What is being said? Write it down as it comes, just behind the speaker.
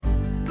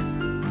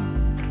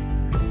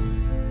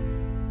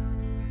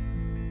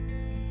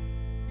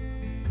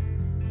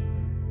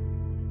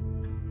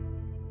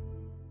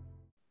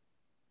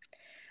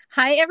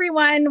Hi,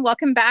 everyone.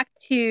 Welcome back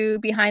to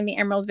Behind the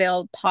Emerald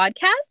Veil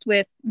podcast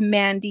with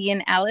Mandy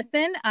and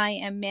Allison. I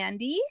am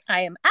Mandy.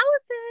 I am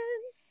Allison.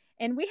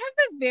 And we have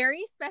a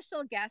very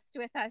special guest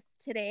with us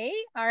today,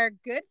 our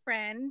good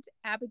friend,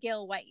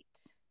 Abigail White.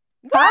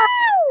 Hi.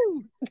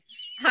 Woo!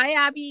 Hi,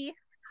 Abby.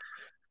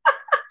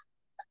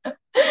 Two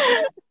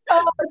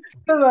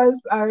of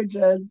us are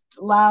just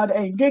loud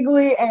and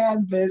giggly,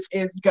 and this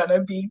is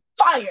gonna be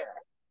fire.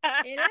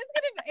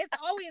 It's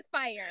always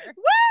fire.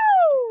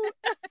 Woo!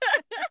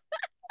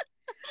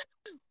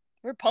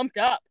 We're pumped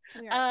up.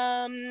 We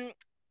Thank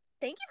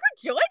you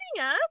for joining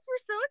us. We're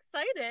so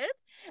excited.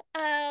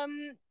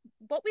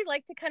 What we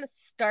like to kind of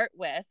start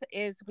with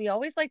is we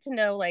always like to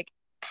know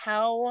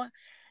how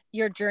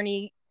your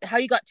journey, how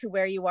you got to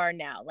where you are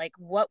now. Like,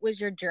 what was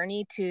your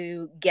journey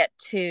to get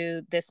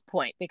to this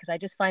point? Because I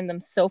just find them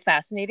so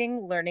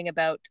fascinating, learning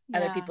about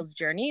other people's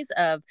journeys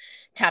of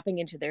tapping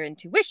into their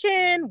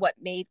intuition, what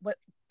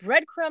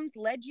breadcrumbs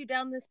led you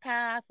down this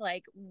path.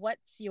 Like,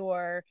 what's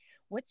your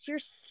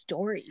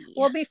story?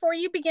 Well, before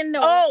you begin,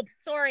 though. Oh,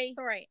 sorry.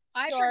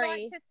 I forgot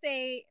to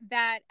say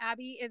that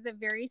Abby is a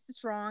very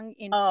strong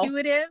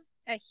intuitive,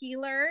 a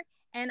healer,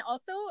 and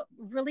also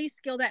really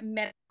skilled at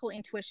medical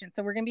intuition.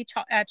 So we're going to be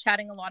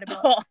chatting a lot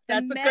about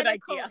that's the a good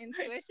medical idea.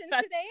 Intuition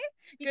That's today.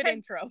 Good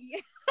intro.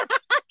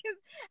 Because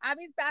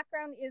Abby's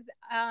background is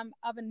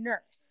of a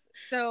nurse.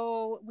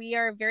 So we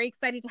are very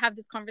excited to have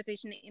this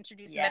conversation to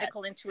introduce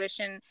medical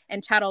intuition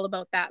and chat all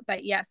about that.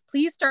 But yes,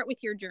 please start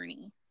with your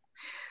journey.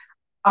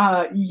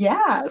 So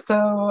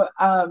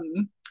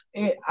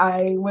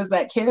I was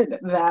that kid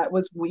that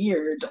was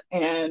weird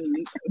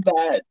and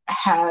that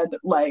had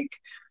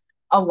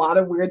a lot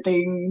of weird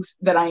things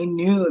that I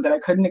knew that I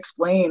couldn't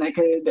explain. I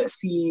could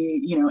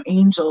see,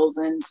 angels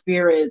and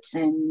spirits,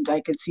 and I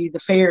could see the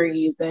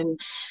fairies,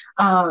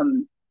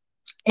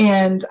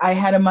 and I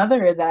had a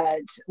mother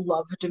that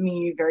loved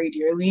me very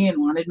dearly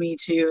and wanted me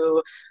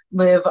to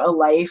live a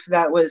life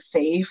that was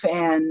safe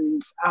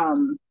and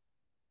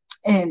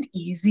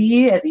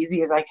easy as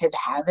I could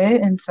have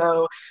it. And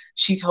so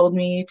she told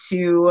me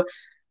to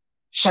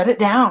shut it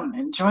down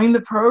and join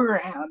the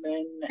program.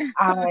 And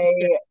I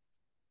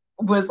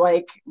was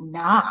like,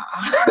 nah,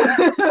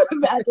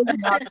 that does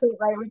not sit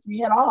right with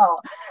me at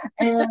all.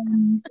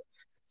 And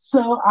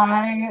so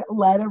I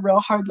led a real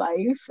hard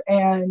life,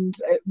 and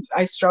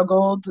I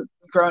struggled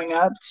growing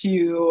up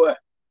to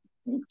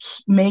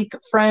make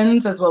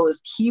friends as well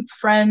as keep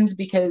friends,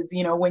 because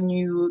when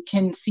you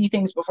can see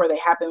things before they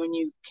happen, when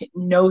you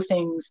know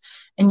things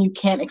and you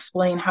can't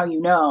explain how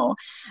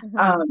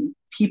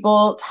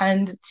people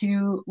tend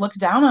to look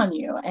down on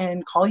you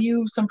and call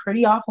you some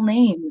pretty awful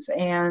names.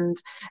 And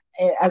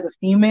as a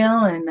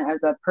female and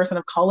as a person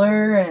of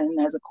color and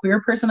as a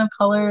queer person of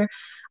color,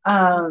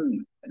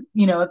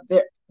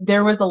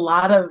 there was a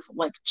lot of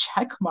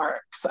check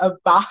marks of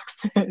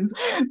boxes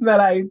that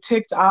I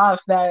ticked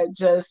off that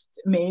just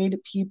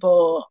made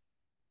people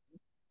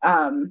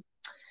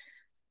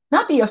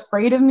not be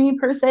afraid of me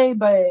per se,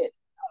 but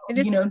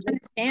just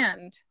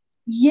understand.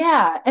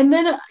 Yeah. And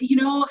then,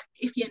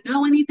 if you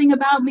know anything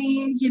about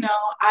me,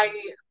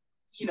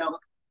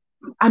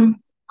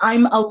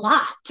 I'm a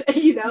lot,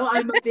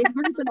 I'm a big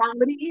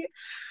personality.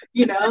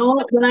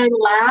 When I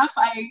laugh,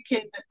 I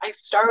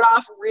start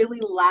off really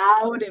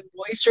loud and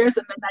boisterous,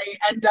 and then I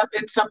end up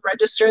in some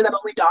register that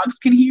only dogs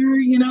can hear,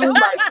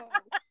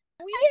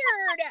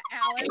 Weird,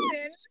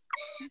 Allison.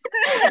 In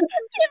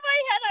my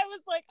head, I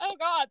was like, oh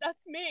God,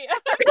 that's me. I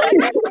pushed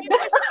away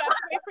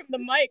from the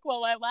mic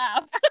while I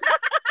laugh.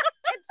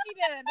 And she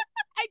did.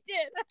 I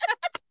did.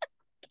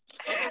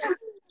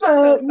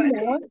 So,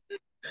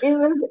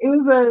 it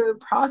was a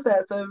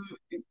process of,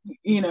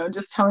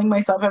 just telling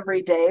myself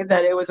every day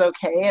that it was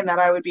okay and that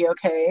I would be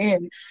okay.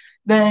 And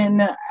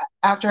then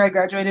after I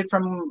graduated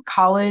from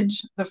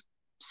college, the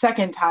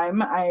second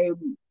time I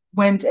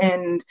went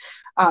and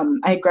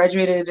I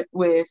graduated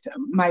with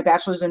my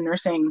bachelor's in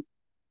nursing.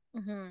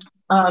 The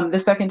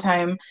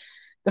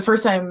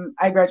first time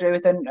I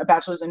graduated with a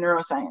bachelor's in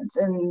neuroscience.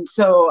 And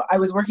so I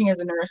was working as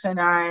a nurse, and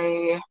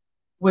I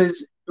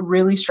was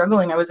really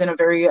struggling. I was in a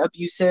very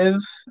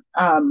abusive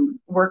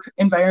work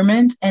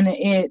environment. And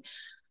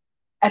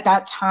at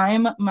that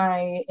time,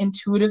 my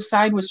intuitive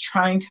side was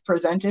trying to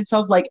present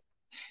itself,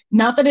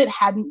 not that it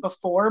hadn't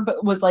before,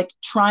 but was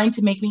trying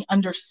to make me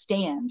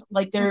understand.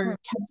 There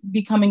kept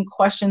becoming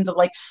questions of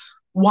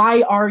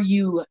why are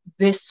you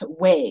this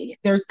way?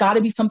 There's got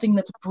to be something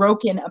that's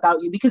broken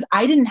about you, because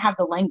I didn't have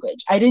the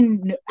language. I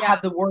didn't have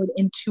the word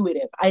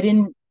intuitive. I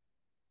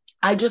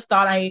just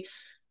thought I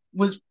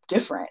was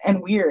different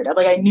and weird.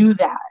 I knew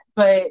that.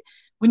 But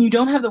when you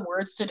don't have the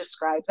words to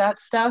describe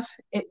that stuff,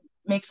 it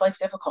makes life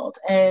difficult.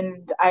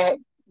 And I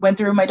went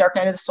through my dark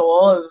night of the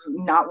soul of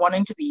not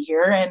wanting to be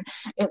here. And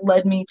it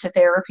led me to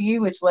therapy,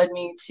 which led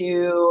me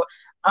to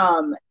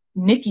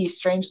Nikki,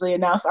 strangely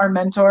enough, our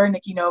mentor,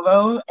 Nikki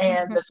Novo,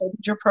 and the Soul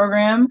Teacher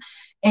program.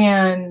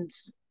 And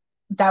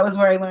that was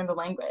where I learned the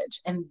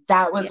language. And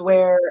that was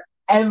where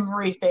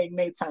everything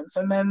made sense.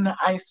 And then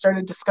I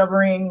started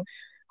discovering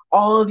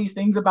all of these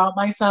things about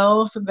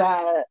myself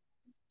that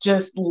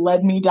just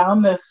led me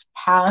down this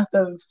path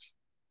of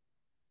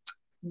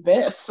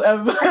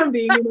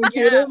being an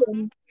intuitive.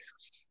 And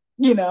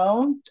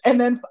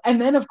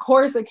and then of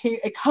course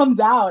it comes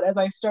out as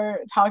I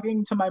start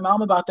talking to my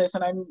mom about this,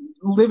 and I'm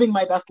living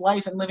my best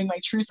life and living my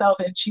true self,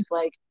 and she's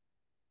like,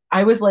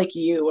 I was like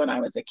you when I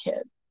was a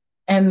kid,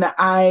 and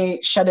I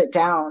shut it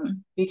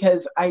down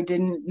because I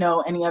didn't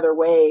know any other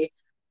way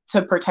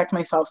to protect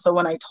myself. So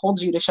when I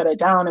told you to shut it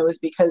down, it was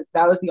because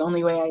that was the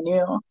only way I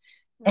knew.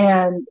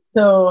 And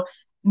so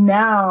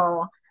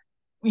now,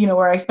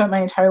 where I spent my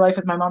entire life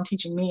with my mom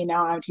teaching me,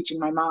 now I'm teaching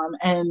my mom.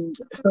 And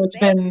so it's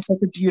been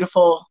such a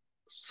beautiful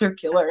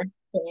circular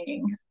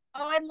thing.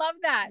 Oh, I love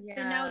that. Yeah.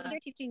 So now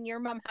you're teaching your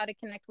mom how to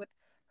connect with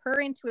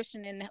her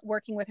intuition and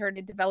working with her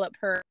to develop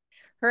her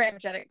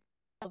energetic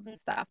and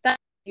stuff.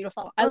 That's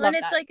beautiful. I love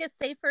that. It's like a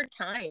safer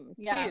time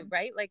too,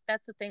 right? Like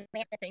that's the thing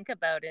I think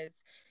about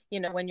is,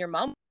 when your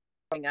mom was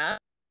growing up,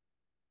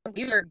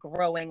 we were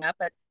growing up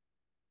at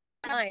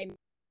the time,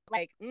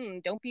 like,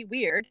 don't be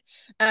weird.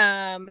 But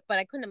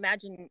I couldn't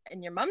imagine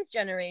in your mom's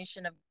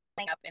generation of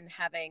growing up and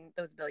having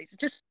those abilities. It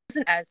just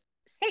wasn't as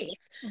safe.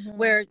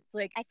 Where it's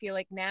like, I feel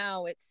like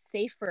now it's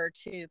safer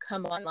to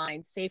come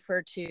online,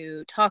 safer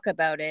to talk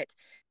about it.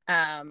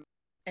 And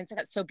so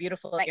that's so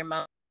beautiful that your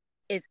mom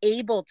is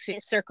able to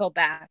circle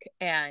back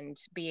and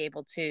be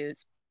able to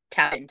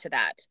tap into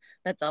that.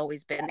 That's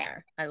always been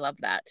there. I love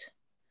that.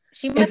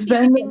 She must be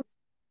doing...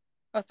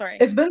 Oh, sorry.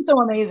 It's been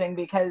so amazing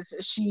because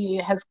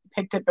she has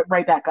picked it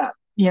right back up.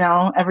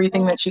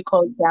 Everything that she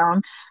closed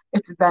down.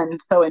 It's been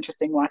so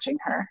interesting watching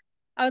her.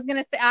 I was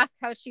going to ask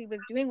how she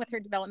was doing with her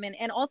development.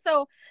 And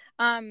also,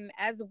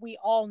 as we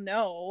all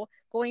know,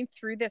 going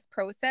through this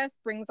process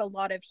brings a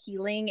lot of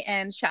healing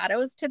and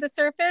shadows to the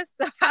surface.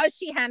 So how is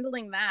she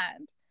handling that?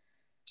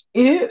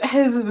 It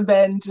has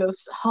been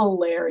just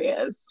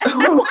hilarious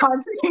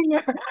watching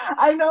her.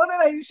 I know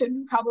that I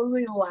shouldn't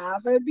probably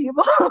laugh at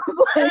people's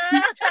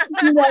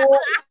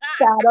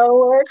shadow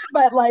work,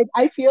 but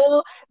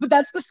but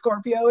that's the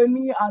Scorpio in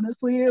me,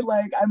 honestly.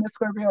 Like, I'm a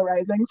Scorpio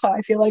rising, so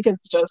I feel like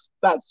that's just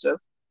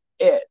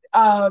it.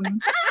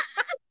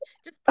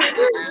 Just point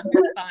and laugh.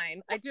 It's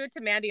fine. I do it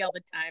to Mandy all the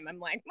time. I'm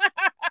like,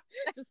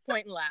 just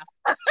point and laugh.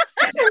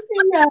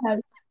 Yes.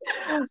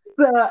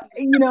 So,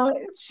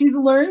 she's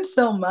learned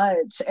so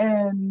much,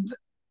 and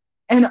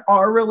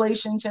our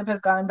relationship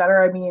has gotten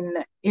better. I mean,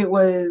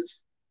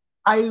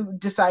 I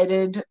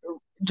decided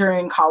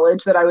during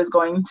college that I was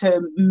going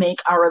to make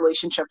our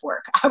relationship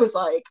work. I was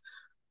like,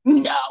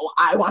 no,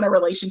 I want a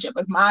relationship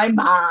with my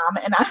mom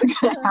and I'm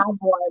going to have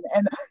one.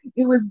 And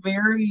it was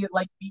very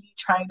like me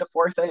trying to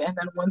force it. And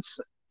then once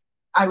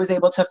I was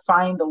able to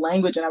find the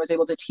language and I was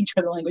able to teach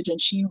her the language,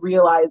 and she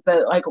realized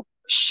that like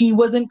she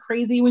wasn't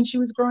crazy when she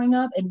was growing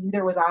up and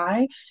neither was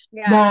I,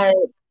 that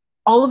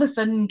all of a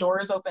sudden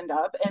doors opened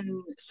up.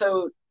 And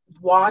so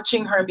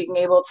watching her and being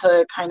able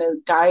to kind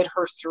of guide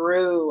her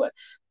through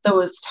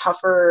those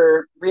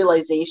tougher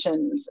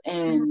realizations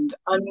and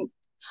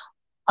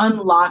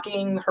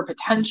unlocking her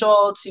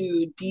potential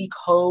to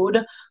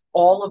decode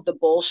all of the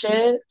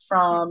bullshit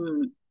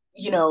from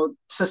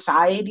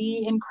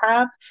society and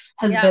crap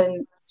has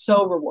been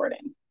so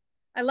rewarding.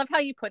 I love how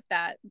you put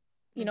that,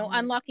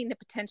 unlocking the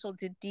potential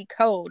to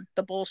decode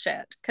the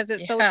bullshit, because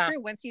it's so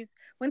true. Once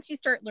you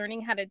start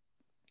learning how to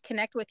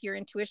connect with your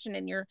intuition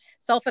and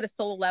yourself at a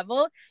soul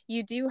level,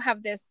 you do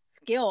have this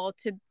skill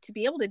to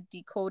be able to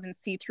decode and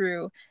see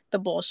through the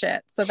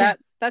bullshit. So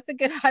that's a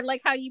good, I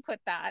like how you put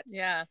that.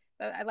 Yeah.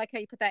 I like how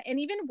you put that. And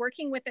even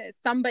working with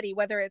somebody,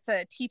 whether it's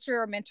a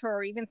teacher or mentor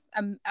or even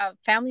a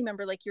family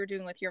member like you're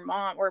doing with your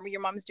mom or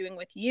your mom's doing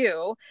with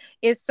you,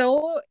 it's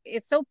so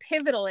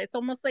pivotal. It's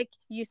almost like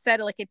you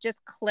said, like it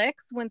just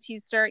clicks once you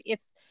start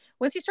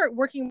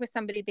working with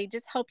somebody. They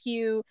just help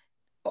you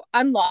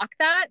unlock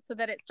that so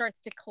that it starts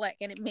to click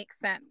and it makes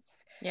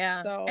sense.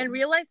 Yeah. So, and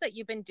realize that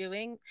you've been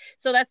doing.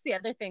 So that's the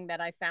other thing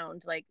that I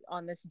found like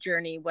on this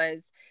journey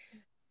was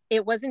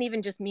it wasn't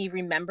even just me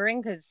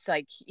remembering, because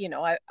like,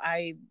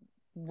 I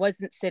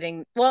wasn't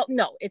sitting. Well,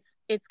 no,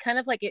 it's kind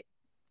of like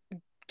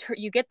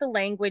you get the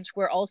language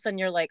where all of a sudden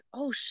you're like,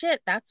 oh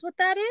shit, that's what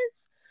that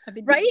is. I've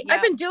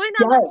been doing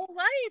that my whole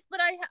life, but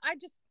I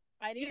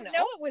didn't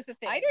know it was a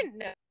thing. I didn't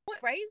know it,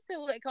 right?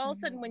 So like all of a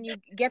sudden when you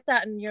get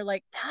that and you're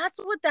like, that's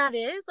what that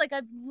is. Like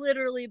I've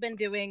literally been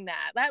doing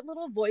that. That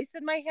little voice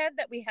in my head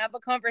that we have a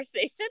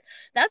conversation,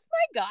 that's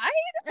my guide.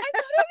 I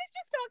thought I was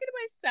just talking to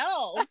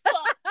myself.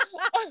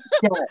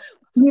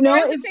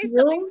 I would say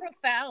something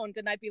profound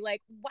and I'd be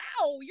like,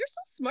 wow, you're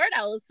so smart,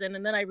 Allison.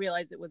 And then I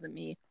realized it wasn't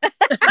me.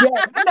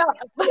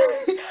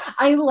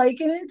 I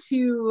liken it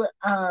to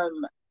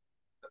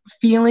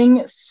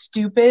feeling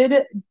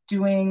stupid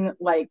doing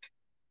like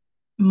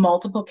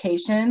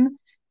multiplication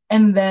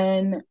and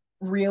then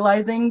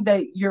realizing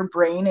that your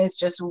brain is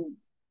just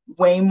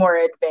way more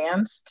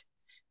advanced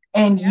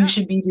and you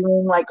should be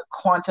doing like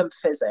quantum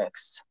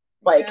physics,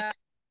 like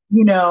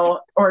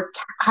or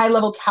high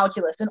level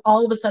calculus, and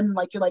all of a sudden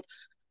like you're like,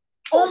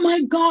 Oh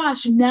my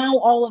gosh, now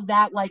all of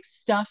that like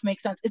stuff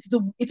makes sense.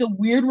 It's a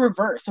weird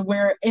reverse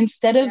where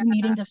instead of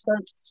needing to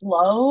start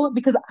slow,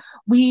 because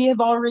we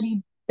have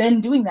already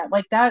been doing that,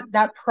 like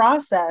that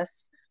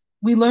process,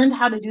 we learned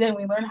how to do that.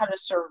 We learned how to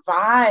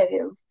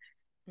survive,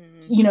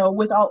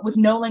 with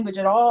no language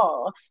at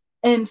all.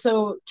 And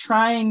so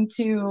trying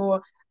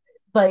to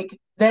like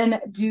then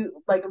do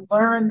like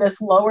learn this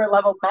lower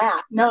level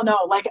math. No,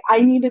 like I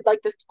needed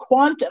like this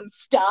quantum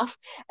stuff.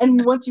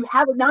 And once you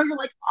have it, now you're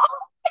like, oh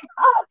my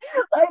God,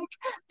 like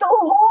the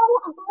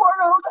whole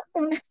world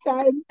makes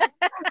sense.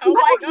 Oh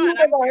my God,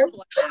 I'm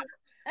terrible at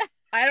math.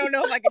 I don't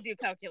know if I could do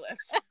calculus.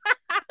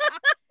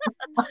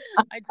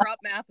 I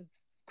dropped math as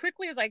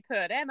quickly as I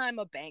could, and I'm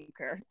a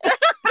banker.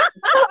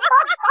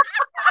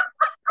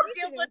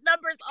 Deals with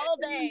numbers all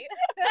day.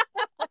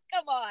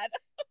 Come on.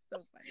 So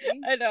funny.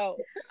 I know.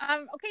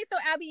 Okay, so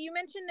Abby, you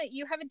mentioned that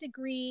you have a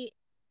degree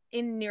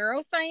in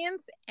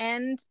neuroscience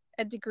and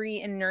a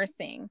degree in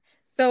nursing.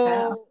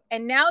 So,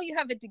 and now you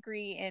have a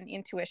degree in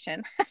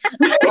intuition.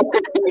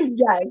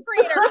 Yes.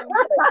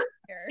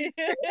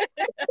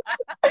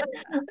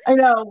 I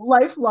know,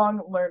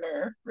 lifelong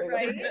learner.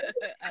 Right.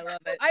 I love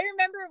it. I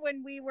remember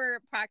when we were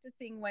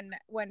practicing one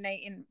night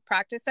in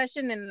practice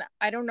session, and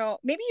I don't know,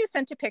 maybe you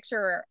sent a picture,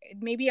 or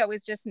maybe I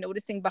was just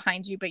noticing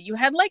behind you, but you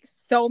had like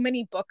so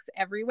many books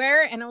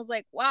everywhere, and I was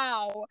like,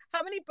 wow,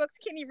 how many books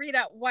can you read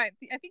at once?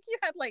 I think you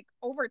had like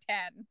over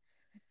 10.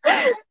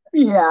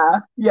 Yeah,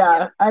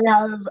 I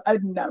have a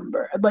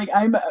number. Like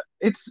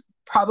it's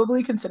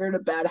probably considered a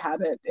bad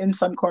habit in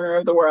some corner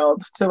of the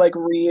world to like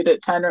read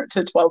 10 or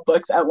to 12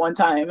 books at one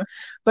time,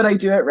 but I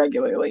do it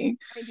regularly.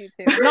 I do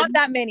too. Not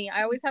that many.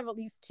 I always have at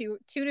least two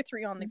to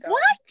three on the go.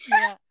 What?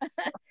 Yeah.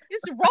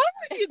 Is wrong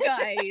with you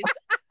guys?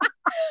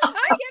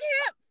 I get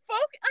it. I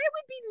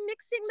would be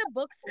mixing the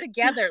books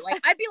together. Like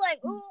I'd be like,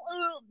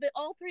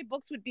 all three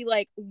books would be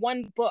like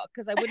one book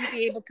because I wouldn't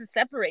be able to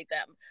separate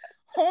them.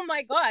 Oh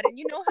my God. And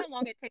you know how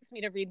long it takes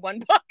me to read one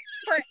book?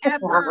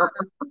 Forever.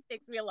 It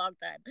takes me a long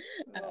time.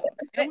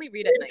 I only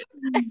read at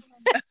night.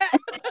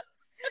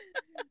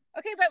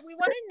 Okay, but we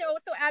want to know,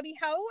 so Abby,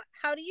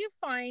 how do you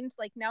find,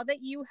 like, now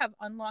that you have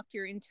unlocked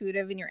your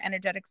intuitive and your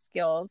energetic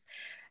skills,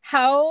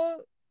 how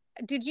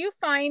did you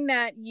find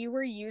that you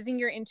were using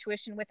your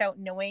intuition without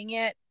knowing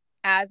it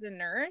as a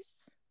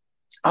nurse?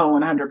 Oh,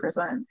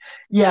 100%.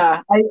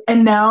 Yeah.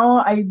 Now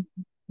I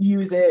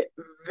use it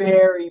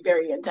very,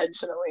 very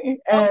intentionally.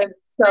 Okay. And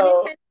so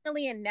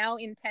unintentionally and now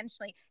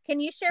intentionally. Can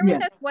you share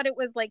with us what it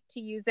was like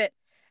to use it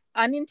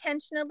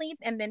unintentionally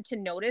and then to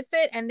notice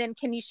it? And then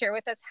can you share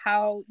with us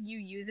how you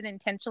use it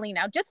intentionally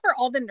now, just for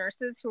all the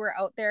nurses who are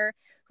out there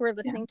who are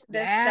listening to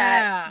this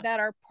that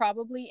are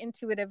probably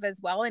intuitive as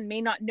well and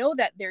may not know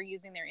that they're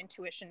using their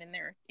intuition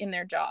in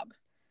their job?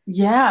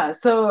 Yeah,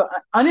 so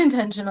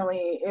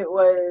unintentionally, it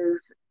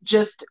was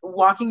just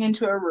walking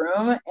into a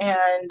room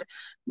and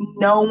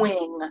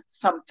knowing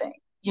something,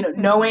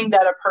 knowing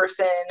that a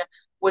person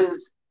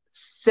was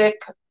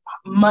sick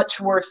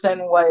much worse than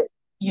what,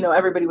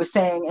 everybody was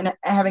saying, and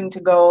having to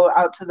go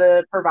out to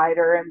the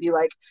provider and be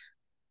like,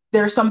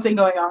 there's something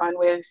going on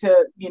with,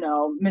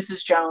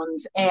 Mrs.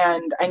 Jones,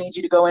 and I need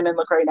you to go in and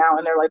look right now.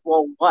 And they're like,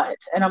 well, what?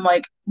 And I'm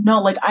like,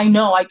 no, like, I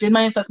know I did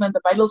my assessment.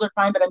 The vitals are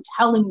fine, but I'm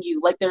telling you,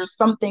 like, there's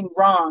something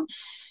wrong.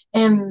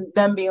 And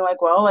them being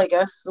like, well, I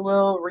guess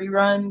we'll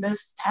rerun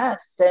this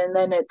test. And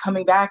then it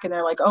coming back and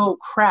they're like, oh,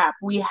 crap,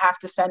 we have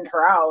to send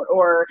her out.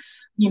 Or,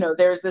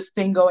 there's this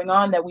thing going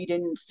on that we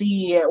didn't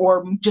see,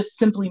 or just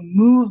simply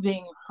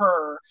moving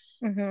her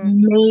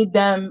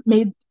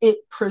made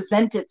it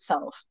present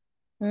itself.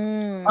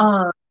 And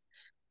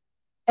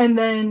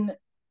then,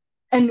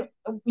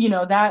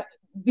 that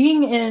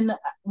being in,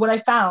 what I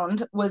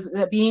found was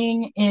that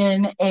being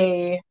in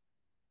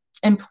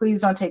and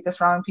please don't take this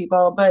wrong,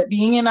 people, but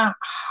being in a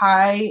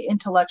high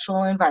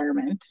intellectual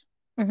environment,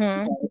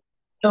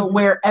 so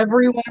where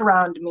everyone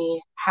around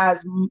me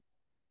has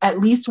at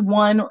least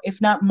one,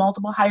 if not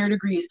multiple higher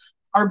degrees,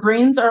 our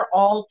brains are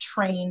all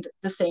trained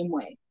the same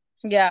way.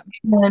 Yeah.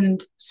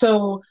 And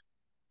so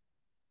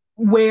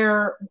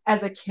where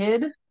as a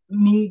kid,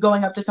 me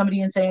going up to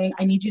somebody and saying,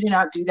 I need you to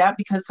not do that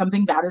because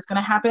something bad is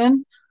going to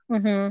happen.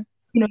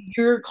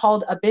 You're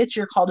called a bitch,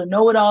 you're called a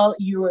know-it-all,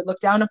 you are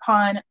looked down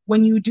upon.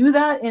 When you do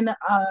that in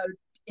a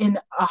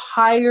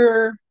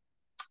higher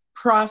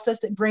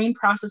brain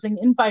processing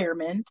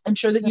environment, I'm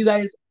sure that you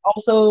guys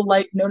also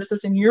like notice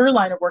this in your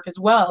line of work as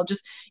well,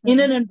 just in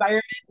an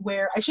environment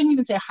where, I shouldn't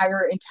even say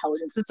higher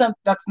intelligence,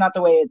 that's not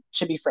the way it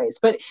should be phrased,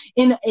 but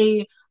in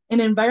an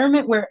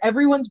environment where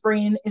everyone's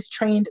brain is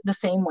trained the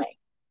same way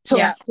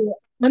to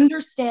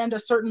understand a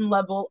certain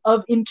level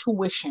of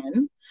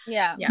intuition,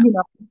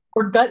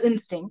 or gut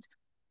instinct,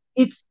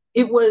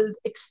 it was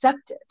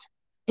accepted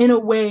in a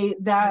way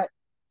that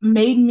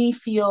made me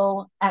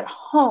feel at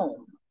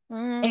home.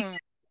 And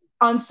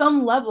on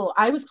some level,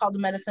 I was called to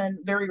medicine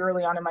very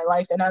early on in my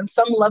life, and on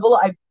some level,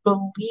 I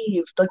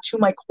believed, like, to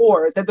my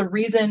core, that the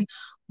reason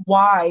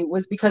why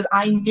was because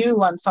I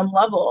knew on some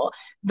level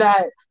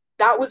that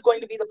that was going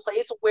to be the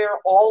place where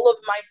all of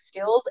my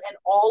skills and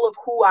all of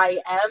who I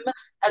am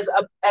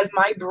as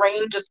my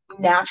brain just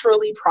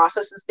naturally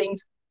processes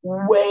things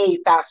way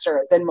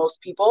faster than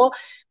most people.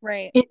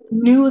 Right. It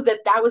knew that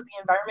that was the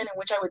environment in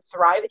which I would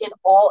thrive in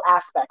all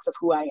aspects of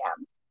who I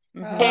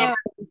am. And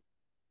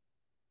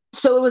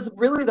so it was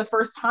really the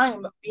first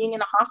time being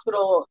in a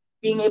hospital,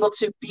 being able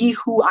to be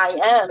who I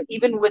am,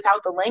 even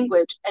without the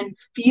language, and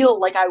feel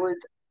like I was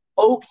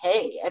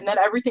okay and that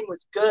everything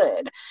was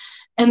good.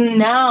 And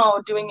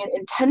now doing it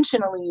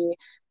intentionally,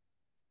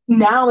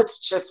 now it's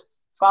just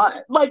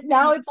fun. Like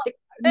now it's like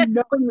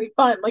knowingly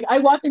fun. Like I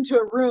walk into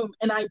a room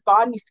and I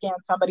body scan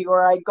somebody,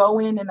 or I go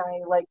in and I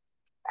like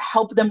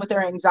help them with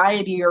their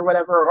anxiety or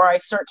whatever, or I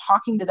start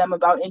talking to them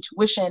about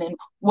intuition and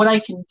what I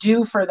can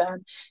do for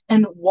them,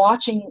 and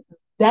watching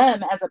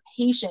them as a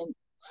patient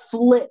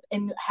flip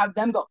and have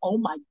them go, oh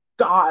my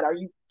God, are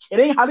you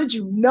kidding? How did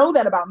you know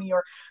that about me?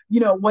 Or, you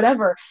know,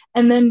 whatever.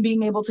 And then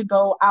being able to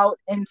go out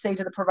and say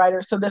to the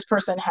provider, so this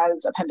person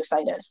has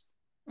appendicitis.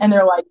 And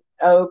they're like,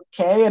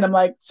 okay. And I'm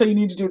like, so you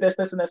need to do this,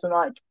 this, and this. And they're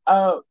like,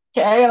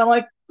 okay. And I'm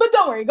like, but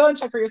don't worry, go and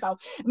check for yourself.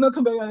 And they'll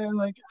come back and I'm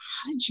like,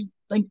 how did you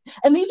like,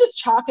 and they just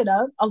chalk it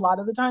up a lot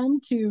of the time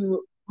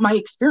to my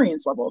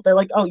experience level. They're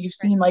like, oh, you've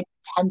seen like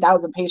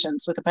 10,000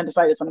 patients with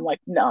appendicitis. And I'm like,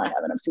 no, I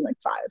haven't. I've seen like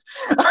 5.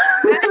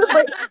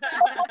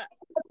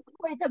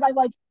 Because I've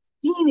like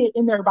seen it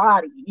in their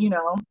body, you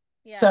know?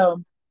 Yeah. So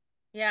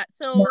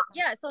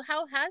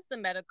how has the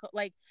medical,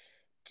 like,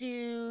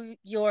 do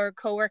your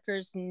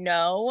coworkers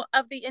know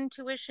of the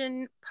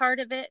intuition part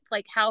of it?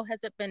 Like, how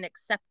has it been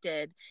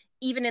accepted,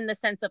 even in the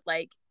sense of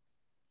like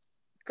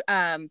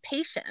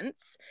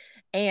patients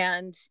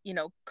and, you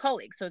know,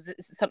 colleagues? So is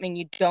it something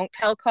you don't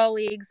tell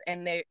colleagues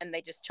and they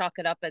just chalk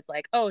it up as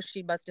like, oh,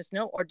 she must just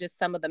know, or just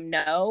some of them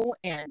know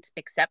and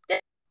accept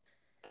it?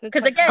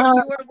 Because again,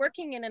 you were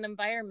working in an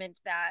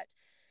environment that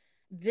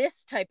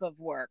this type of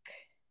work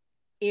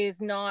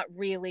is not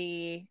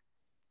really,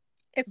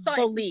 it's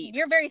believed.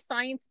 You're very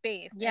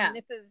science-based. Yeah. And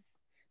this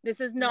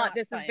is not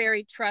this science. Is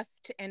very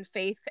trust and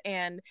faith,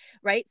 and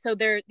right. So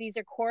these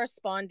are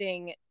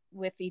corresponding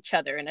with each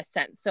other in a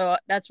sense. So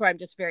that's where I'm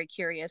just very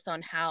curious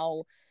on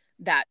how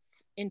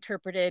that's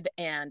interpreted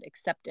and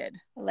accepted.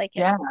 I like it.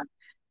 Yeah.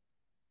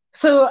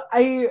 So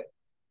I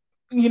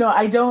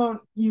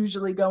don't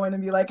usually go in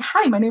and be like,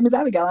 hi, my name is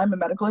Abigail. I'm a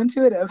medical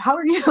intuitive. How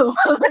are you?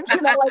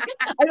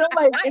 I don't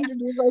like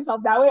introduce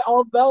myself that way,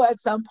 although at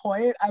some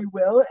point I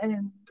will,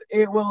 and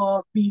it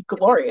will be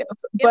glorious.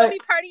 It'll be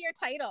part of your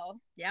title.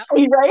 Yeah.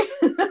 Right?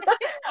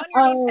 On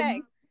your name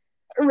tag.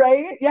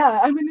 Right? Yeah,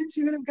 I'm an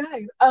intuitive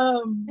guide.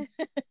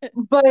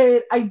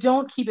 But I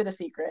don't keep it a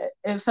secret.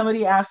 If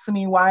somebody asks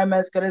me why I'm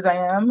as good as I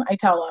am, I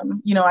tell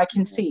them, I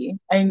can see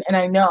and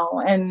I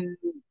know, and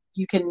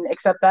you can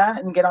accept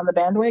that and get on the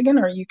bandwagon,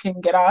 or you can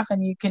get off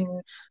and you can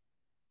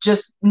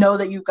just know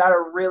that you've got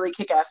a really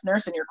kick-ass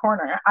nurse in your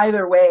corner.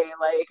 Either way,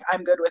 like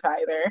I'm good with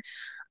either.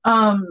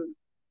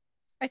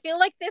 I feel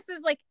like this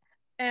is like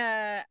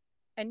a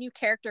new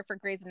character for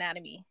Grey's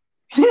Anatomy.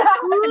 Yeah.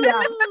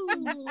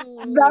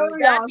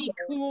 That'd be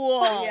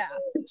cool. Yeah.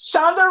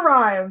 Shonda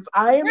Rhimes.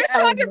 Where's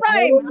Shonda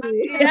Rhimes?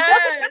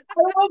 Yes.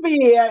 I will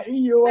be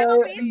your I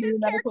will base this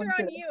character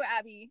on you,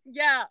 Abby.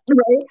 Yeah.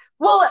 Right.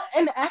 Well,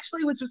 and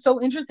actually what's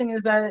so interesting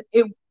is that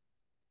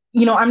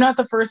I'm not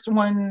the first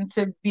one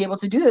to be able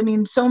to do that. I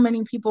mean, so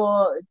many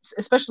people,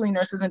 especially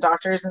nurses and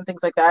doctors and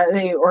things like that,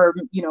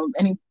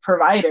 any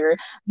provider,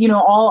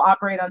 all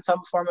operate on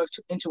some form of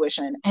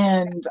intuition.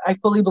 And I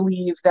fully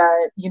believe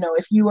that,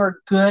 if you are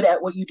good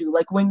at what you do,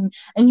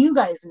 and you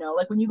guys know,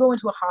 like when you go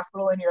into a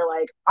hospital and you're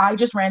like, I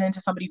just ran into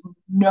somebody who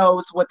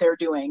knows what they're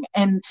doing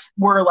and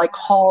we're like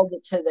called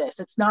to this.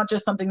 It's not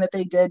just something that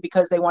they did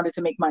because they wanted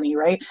to make money,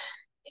 right?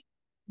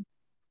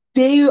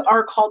 They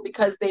are called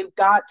because they've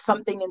got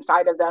something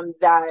inside of them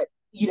that,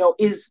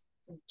 is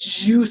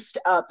juiced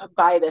up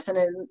by this, and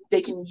then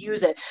they can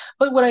use it.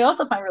 But what I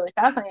also find really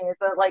fascinating is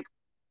that, like,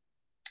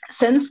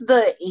 since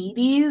the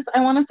 80s,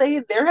 I want to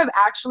say, there have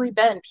actually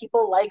been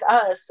people like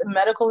us,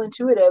 medical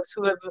intuitives,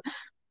 who have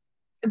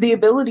the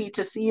ability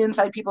to see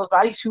inside people's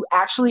bodies, who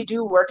actually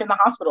do work in the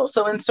hospital.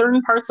 So in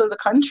certain parts of the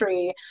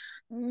country,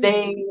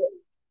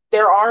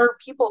 there are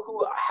people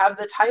who have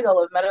the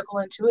title of medical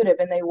intuitive,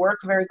 and they work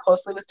very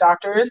closely with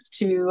doctors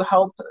to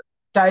help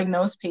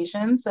diagnose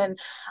patients. And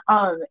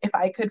if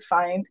I could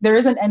find, there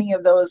isn't any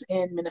of those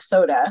in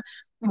Minnesota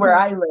where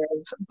I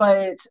live,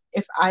 but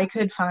if I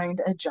could find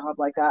a job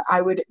like that,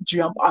 I would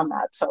jump on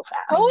that so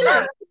fast.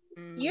 Oh,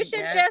 you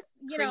should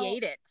just,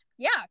 create it.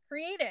 Yeah,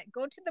 create it.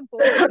 Go to the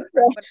board.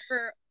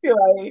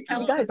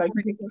 Like, guys, I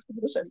can take this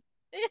position.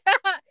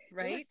 Yeah.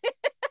 Right.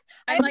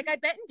 And like, I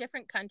bet in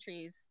different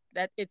countries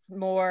that it's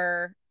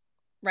more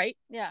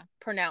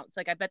pronounced.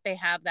 Like I bet they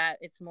have that,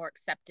 it's more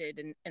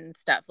accepted and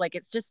stuff. Like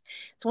it's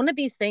one of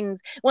these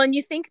things. Well, and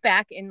you think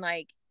back in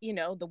like,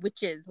 the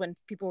witches, when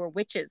people were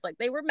witches, like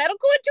they were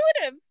medical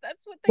intuitives.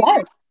 That's what they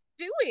were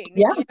doing.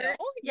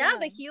 Yeah.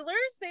 The healers,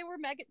 they were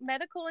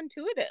medical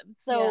intuitives.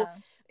 So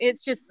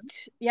it's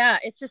just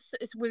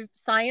it's with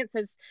science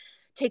has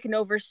taken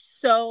over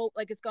so,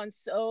 like, it's gone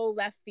so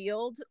left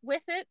field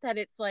with it that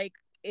it's like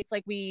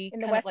we in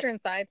the western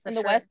side for in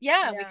sure. the West, we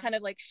kind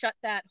of like shut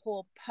that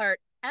whole part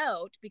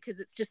out because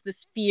it's just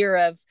this fear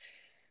of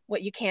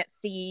what you can't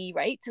see,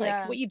 right?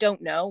 Like what you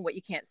don't know, what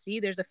you can't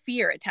see, there's a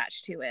fear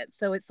attached to it.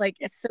 So it's like,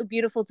 it's so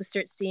beautiful to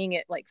start seeing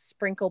it like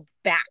sprinkle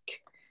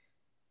back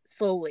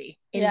slowly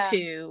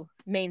into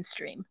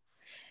mainstream.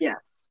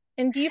 Yes.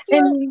 And do you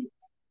feel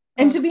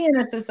and to be in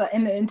a system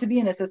and to be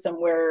in a system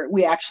where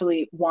we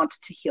actually want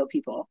to heal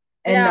people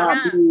and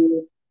not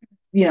be,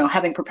 you know,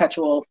 having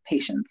perpetual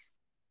patience.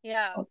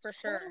 Yeah, for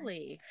sure.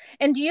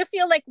 And do you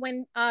feel like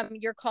when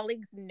your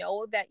colleagues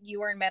know that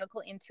you are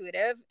medical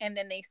intuitive and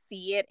then they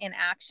see it in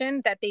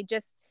action, that they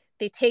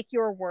take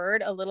your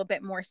word a little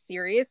bit more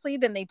seriously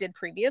than they did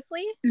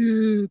previously?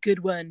 Ooh,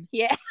 good one.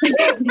 Yeah.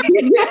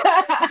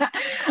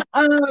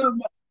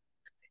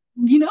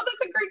 You know,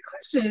 that's a great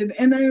question,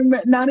 and I'm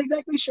not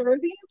exactly sure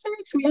of the answer,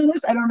 to be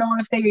honest. I don't know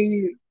if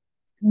they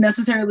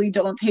necessarily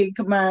don't take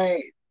it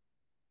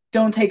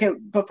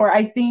before.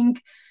 I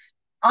think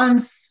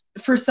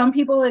for some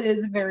people it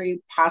is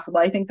very possible.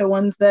 I think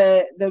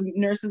the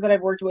nurses that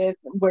I've worked with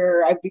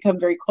where I've become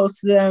very close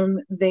to them,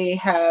 they've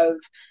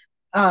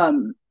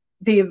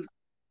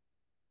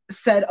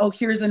said, oh,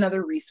 here's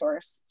another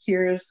resource.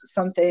 Here's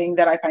something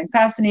that I find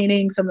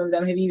fascinating. Some of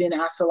them have even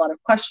asked a lot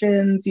of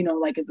questions, you know,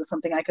 like, is this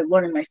something I could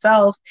learn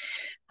myself?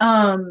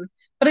 But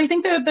I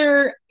think that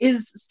there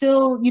is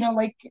still, you know,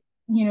 like,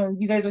 you know,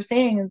 you guys are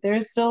saying,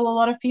 there's still a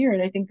lot of fear.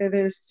 And I think that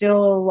there's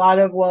still a lot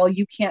of, well,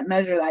 you can't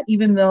measure that,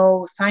 even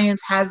though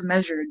science has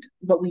measured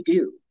what we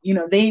do. You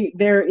know,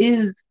 there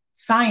is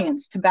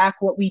science to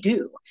back what we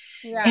do.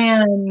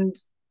 Yeah.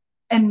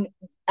 And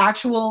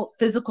actual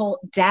physical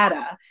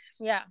data.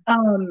 Yeah.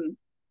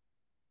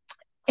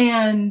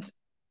 And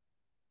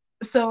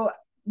so,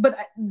 but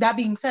that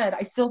being said,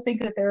 I still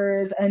think that there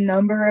is a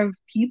number of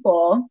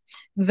people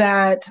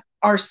that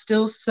are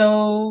still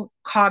so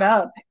caught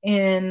up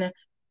in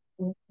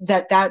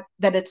that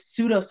it's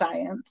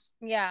pseudoscience.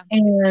 Yeah.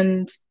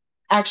 And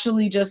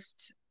actually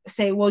just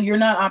say, well, you're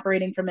not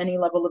operating from any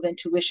level of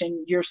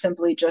intuition. You're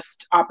simply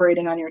just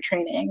operating on your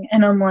training.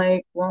 And I'm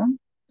like, well,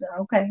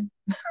 okay.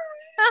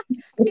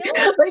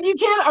 Like, you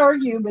can't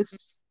argue with,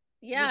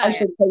 I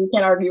should say you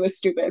can't argue with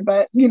stupid,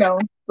 but you know,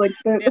 like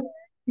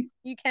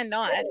you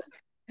cannot.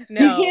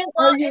 No. You can't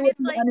argue with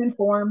the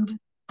uninformed.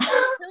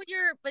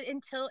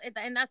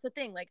 And that's the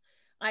thing. Like,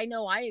 I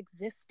know I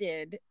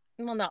existed,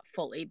 well, not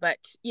fully, but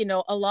you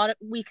know,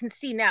 we can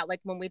see now,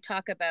 like when we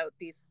talk about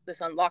this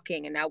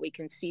unlocking, and now we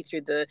can see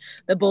through the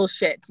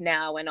bullshit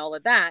now and all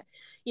of that,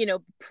 you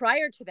know,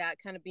 prior to that,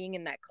 kind of being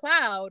in that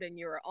cloud and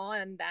you're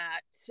on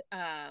that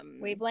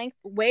wavelength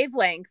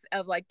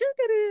of like,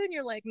 and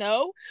you're like,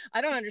 no,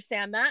 I don't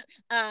understand that.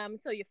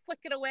 So you flick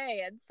it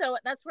away. And so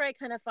that's where I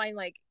kind of find,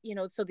 like, you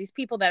know, so these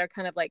people that are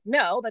kind of like,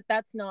 no, but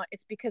that's not,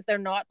 it's because they're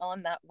not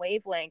on that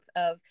wavelength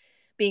of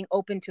being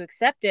open to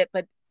accept it.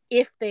 But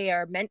if they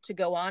are meant to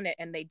go on it,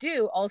 and they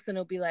do, all of a sudden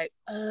it'll be like,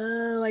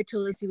 oh, I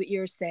totally see what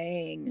you're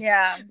saying.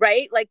 Yeah.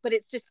 Right? Like, but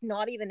it's just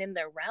not even in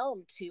their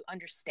realm to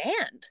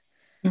understand.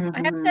 Mm-hmm.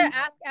 I have to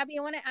ask, Abby,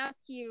 I want to ask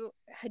you,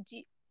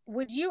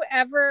 would you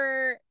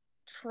ever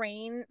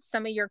train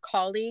some of your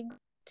colleagues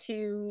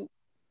to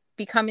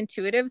become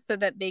intuitive so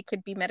that they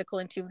could be medical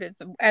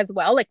intuitives as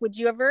well? Like, would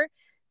you ever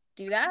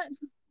do that?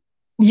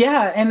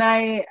 Yeah. And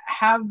I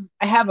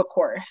have a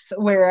course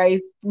where I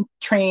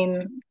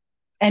train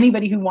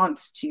anybody who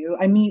wants to.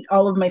 I meet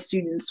all of my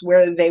students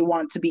where they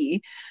want to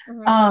be,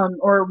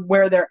 or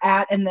where they're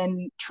at, and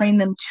then train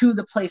them to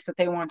the place that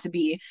they want to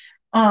be.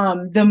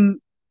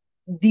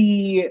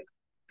 The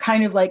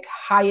kind of like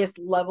highest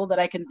level that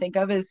I can think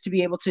of is to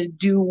be able to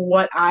do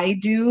what I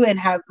do and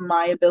have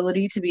my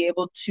ability to be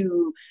able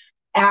to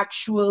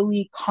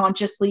actually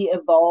consciously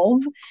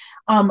evolve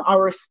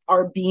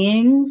our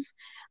beings.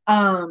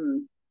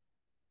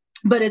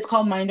 But it's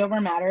called Mind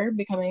Over Matter,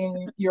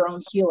 Becoming Your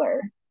Own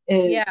Healer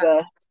is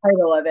the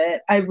title of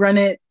it. I've run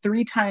it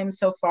 3 times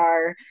so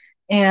far,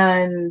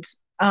 and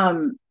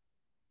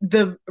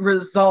the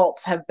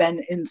results have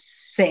been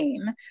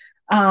insane.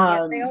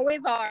 They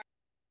always are.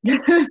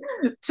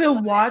 To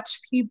watch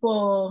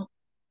people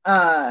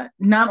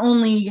not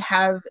only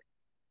have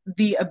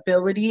the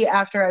ability,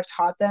 after I've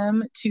taught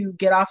them, to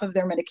get off of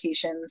their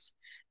medications,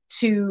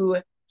 to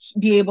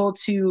be able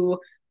to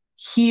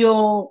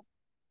heal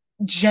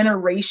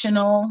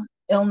generational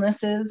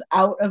illnesses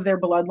out of their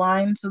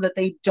bloodline so that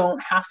they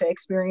don't have to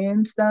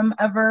experience them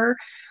ever,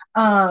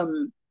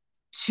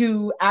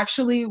 to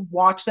actually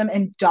watch them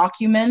and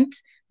document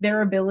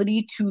their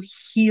ability to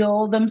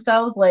heal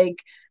themselves.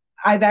 Like,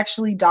 I've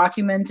actually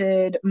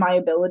documented my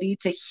ability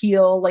to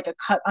heal like a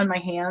cut on my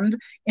hand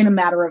in a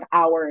matter of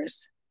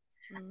hours.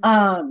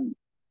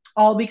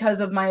 All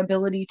because of my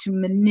ability to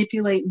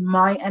manipulate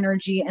my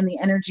energy and the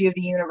energy of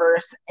the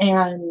universe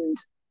and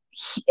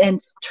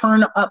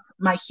turn up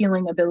my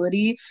healing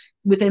ability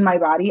within my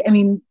body. I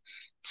mean,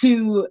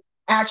 to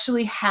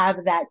actually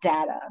have that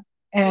data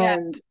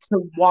and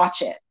to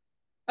watch it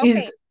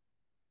is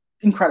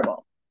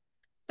incredible.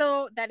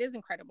 So that is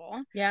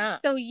incredible. Yeah.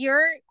 So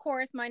your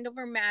course, Mind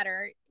Over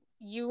Matter,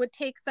 you would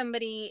take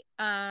somebody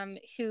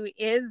who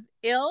is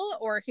ill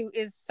or who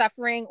is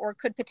suffering or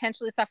could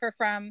potentially suffer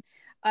from,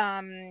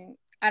 I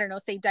don't know,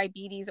 say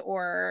diabetes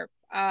or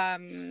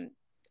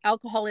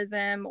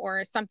alcoholism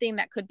or something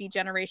that could be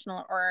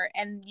generational,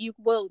 and you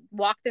will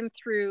walk them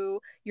through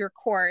your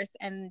course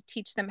and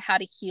teach them how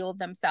to heal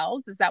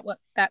themselves. Is that what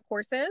that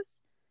course is?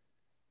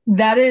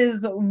 That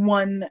is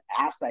one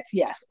aspect,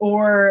 yes.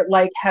 Or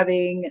like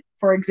having,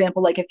 for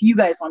example, like if you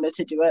guys wanted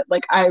to do it,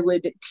 like I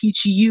would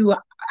teach you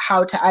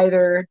how to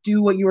either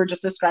do what you were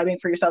just describing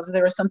for yourselves, if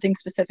there was something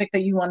specific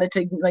that you wanted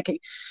to like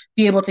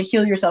be able to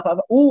heal yourself of,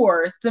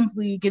 or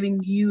simply giving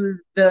you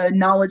the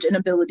knowledge and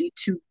ability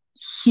to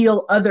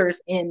heal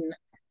others in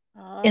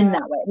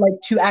that way,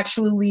 like to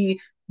actually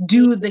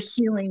do the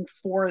healing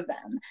for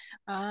them.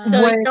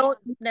 So you don't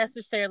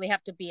necessarily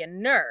have to be a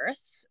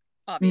nurse,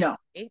 obviously.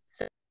 No.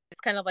 So it's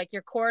kind of like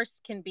your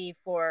course can be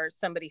for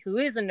somebody who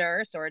is a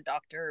nurse or a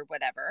doctor or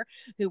whatever,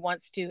 who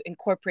wants to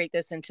incorporate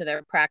this into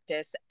their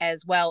practice,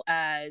 as well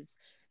as,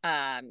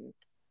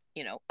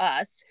 you know,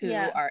 us who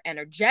are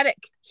energetic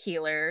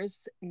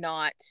healers,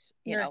 not,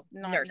 you know,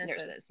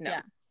 nurses. No.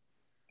 Yeah.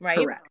 Right?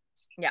 Correct.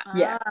 Yeah.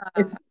 Yes.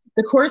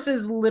 The course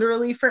is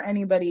literally for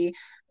anybody.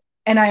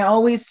 And I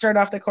always start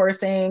off the course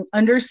saying,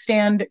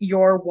 understand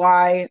your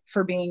why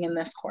for being in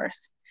this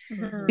course.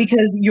 Mm-hmm.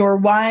 Because your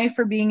why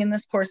for being in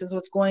this course is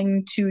what's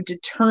going to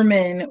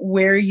determine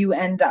where you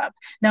end up.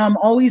 Now, I'm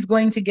always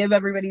going to give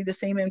everybody the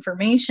same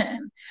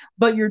information,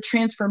 but your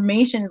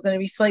transformation is going to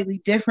be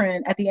slightly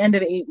different at the end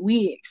of 8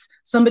 weeks.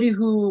 Somebody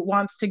who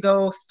wants to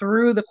go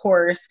through the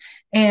course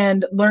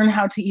and learn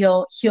how to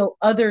heal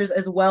others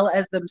as well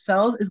as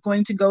themselves is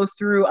going to go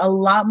through a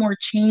lot more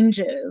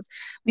changes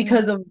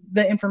because of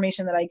the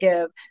information that I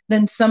give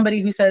than somebody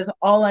who says,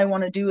 all I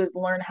want to do is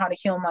learn how to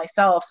heal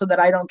myself so that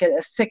I don't get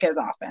as sick as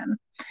often.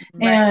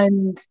 Right.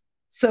 And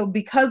so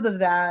because of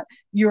that,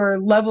 your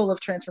level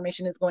of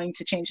transformation is going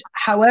to change.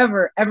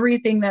 However,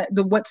 everything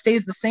what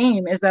stays the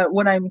same is that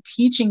what I'm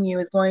teaching you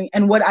is going,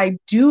 and what I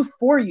do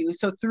for you.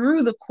 So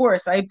through the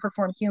course, I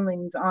perform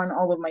healings on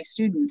all of my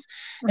students.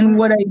 Mm-hmm. And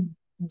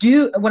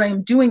what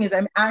I'm doing is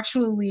I'm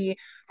actually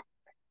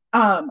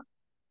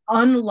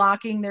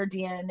unlocking their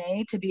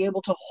DNA to be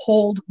able to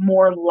hold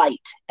more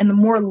light. And the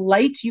more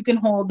light you can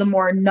hold, the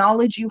more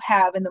knowledge you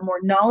have. And the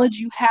more knowledge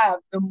you have,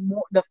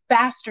 the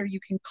faster you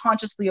can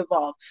consciously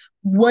evolve.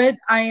 What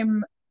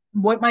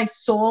my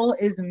soul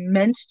is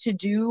meant to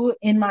do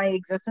in my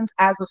existence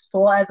as a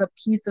soul, as a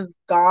piece of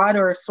God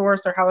or a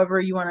source, or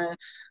however you want to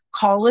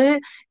call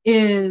it,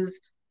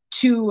 is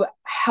to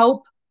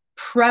help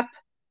prep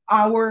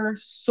our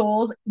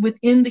souls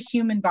within the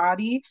human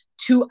body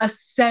to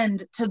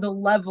ascend to the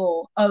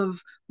level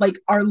of like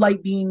our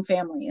light being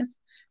families,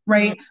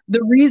 right? Mm-hmm.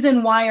 The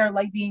reason why our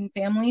light being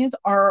families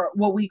are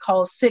what we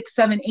call 6,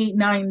 7, 8,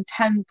 9,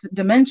 10th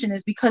dimension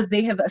is because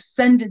they have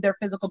ascended their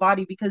physical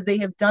body, because they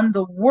have done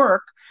the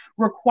work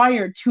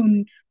required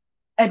to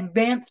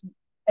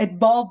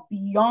evolve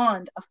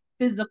beyond a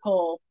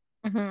physical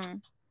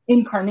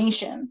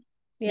incarnation.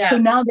 Yeah. So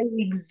now they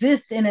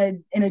exist in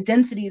a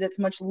density that's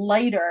much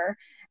lighter,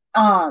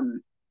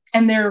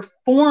 and their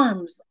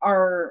forms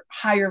are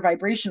higher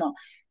vibrational.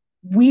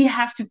 We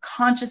have to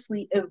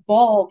consciously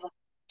evolve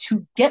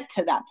to get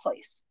to that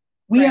place.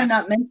 We are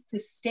not meant to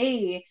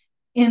stay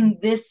in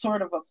this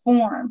sort of a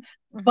form,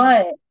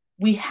 but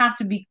we have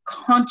to be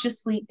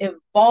consciously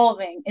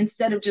evolving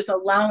instead of just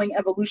allowing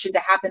evolution to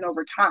happen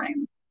over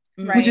time.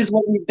 Right. Which is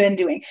what we've been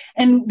doing.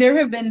 And there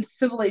have been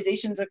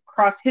civilizations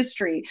across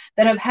history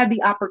that have had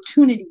the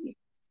opportunity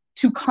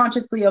to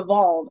consciously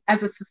evolve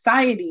as a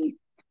society,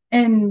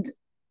 and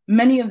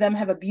many of them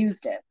have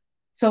abused it.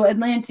 So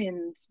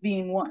Atlanteans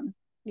being one.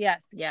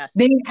 Yes.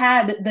 They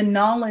had the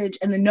knowledge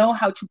and the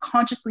know-how to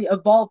consciously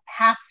evolve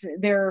past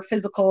their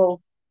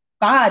physical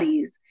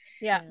bodies.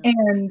 Yeah.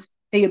 And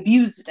they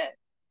abused it.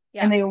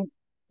 Yeah. And they,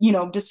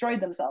 destroyed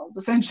themselves,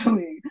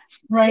 essentially.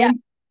 Right? Yeah.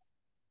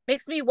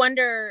 Makes me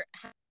wonder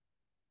how,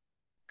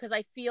 because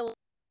I feel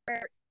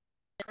the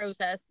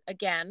process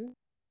again,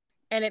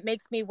 and it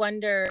makes me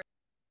wonder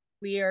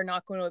we are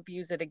not going to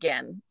abuse it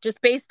again,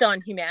 just based on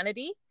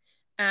humanity,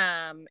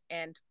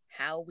 and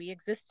how we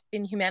exist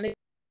in humanity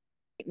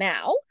right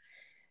now.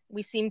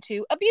 We seem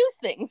to abuse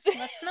things.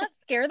 Let's not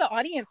scare the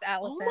audience,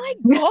 Allison. Oh my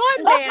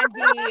God,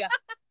 Mandy.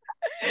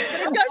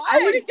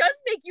 But it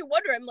does make you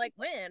wonder. I'm like,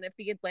 man, if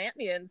the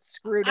Atlanteans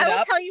screwed it up. I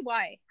will tell you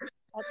why.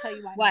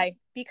 Why?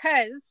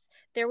 Because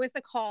there was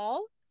the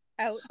call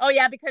out. Oh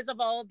yeah, because of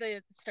all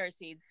the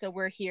starseeds. So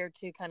we're here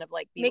to kind of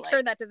like make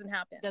sure that doesn't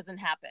happen.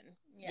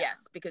 Yeah.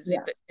 Yes, because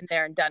we've been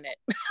there and done it.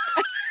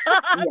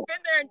 I've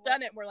been there and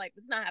done it. And we're like,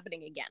 it's not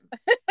happening again.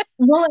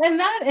 Well,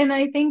 and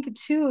I think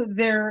too,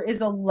 there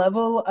is a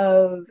level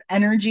of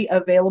energy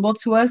available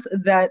to us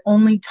that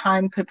only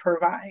time could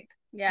provide.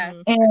 Yes.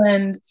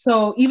 And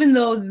so even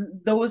though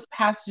those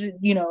past,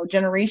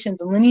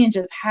 generations and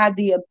lineages had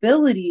the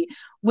ability,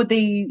 what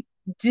they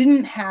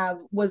didn't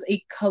have was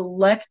a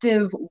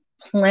collective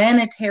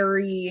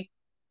planetary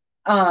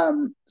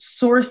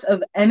source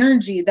of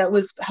energy that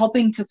was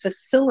helping to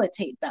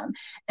facilitate them.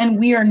 And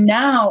we are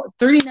now,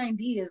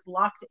 39D is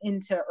locked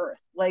into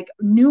Earth. Like,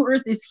 new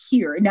Earth is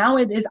here. Now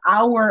it is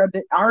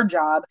our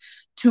job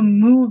to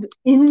move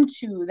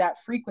into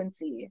that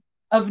frequency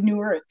of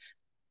new Earth.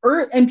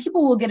 And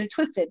people will get it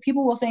twisted.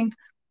 People will think,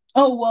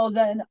 oh, well,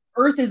 then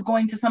Earth is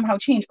going to somehow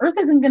change. Earth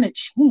isn't going to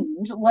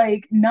change.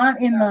 Like, not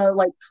in the,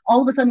 like,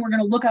 all of a sudden we're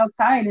going to look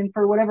outside and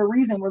for whatever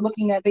reason, we're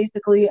looking at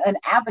basically an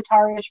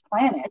Avatar-ish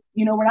planet.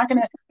 You know, we're not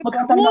going to look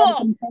outside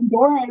and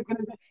Pandora is going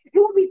to say, it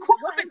will be cool.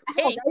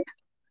 Right?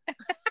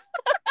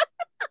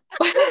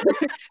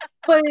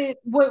 But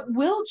what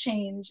will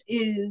change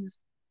is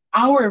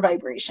our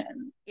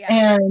vibration.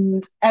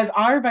 And as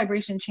our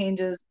vibration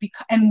changes,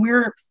 and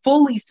we're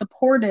fully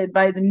supported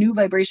by the new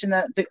vibration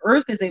that the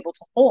Earth is able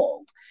to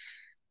hold,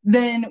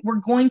 then we're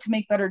going to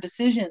make better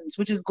decisions,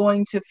 which is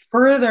going to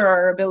further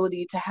our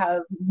ability to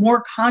have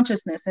more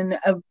consciousness and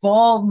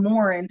evolve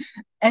more and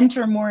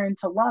enter more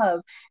into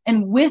love.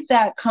 And with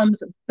that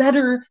comes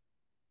better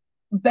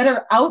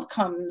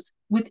outcomes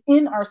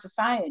within our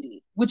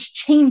society, which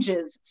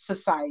changes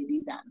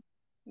society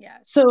then.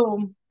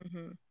 So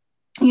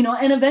you know,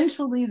 and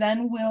eventually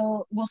then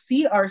we'll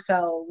see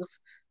ourselves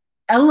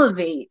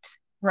elevate,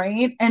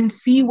 right? And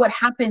see what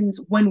happens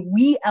when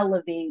we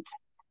elevate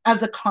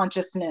as a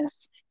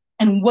consciousness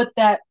and what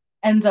that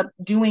ends up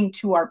doing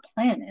to our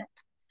planet.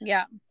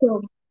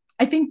 So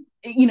I think,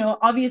 you know,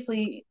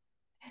 obviously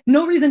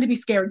no reason to be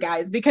scared,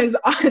 guys, because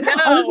honestly,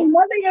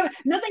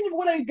 nothing of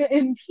what I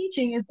am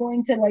teaching is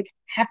going to like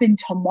happen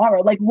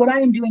tomorrow. Like, what I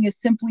am doing is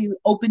simply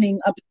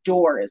opening up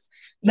doors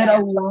that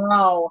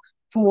allow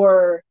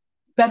for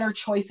better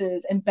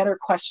choices and better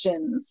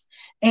questions,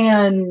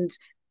 and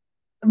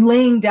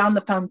laying down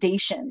the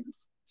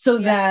foundations so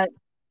that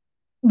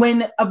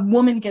when a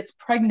woman gets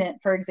pregnant,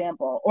 for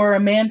example, or a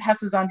man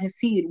passes on his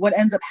seed, what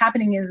ends up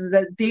happening is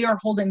that they are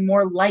holding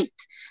more light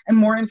and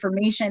more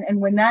information.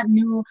 And when that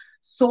new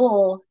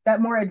soul,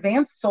 that more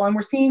advanced soul, and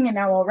we're seeing it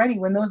now already,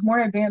 when those more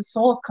advanced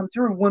souls come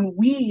through, when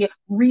we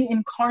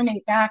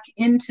reincarnate back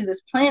into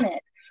this planet,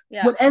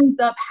 what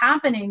ends up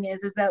happening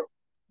is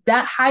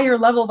that higher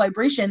level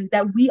vibration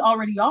that we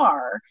already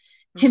are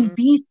can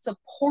be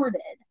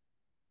supported.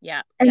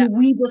 And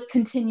we just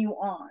continue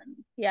on.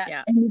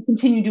 And we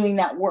continue doing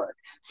that work.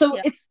 So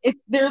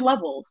it's their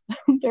levels.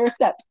 They're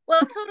steps.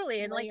 Well,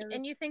 totally. And like,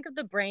 and you think of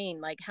the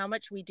brain, like how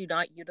much we do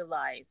not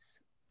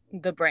utilize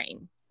the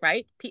brain,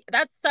 right?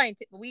 That's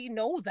scientific. We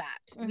know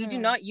that. We do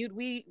not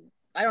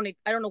I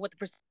don't know what the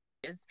percentage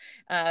is.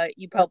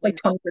 You probably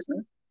like 20%.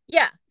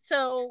 Yeah.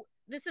 So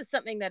this is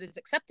something that is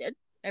accepted.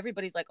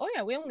 Everybody's like, oh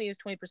yeah, we only use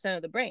 20%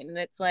 of the brain. And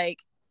it's like,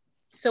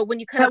 so when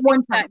you kind of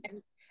one time.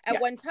 At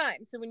one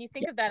time. So when you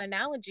think of that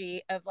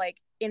analogy of like,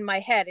 in my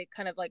head, it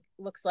kind of like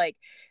looks like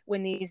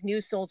when these new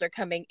souls are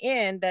coming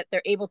in, that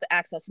they're able to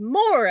access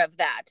more of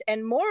that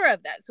and more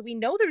of that. So we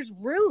know there's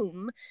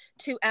room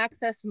to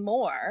access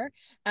more,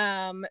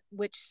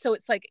 which, so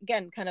it's like,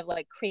 again, kind of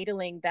like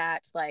cradling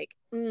that, like,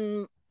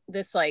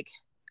 this like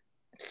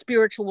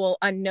spiritual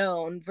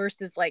unknown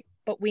versus like,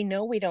 but we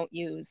know we don't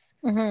use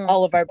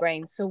all of our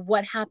brains. So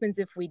what happens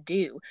if we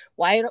do?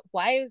 Why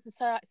is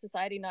the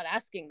society not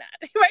asking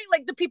that? Right?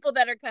 Like the people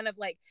that are kind of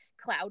like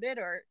clouded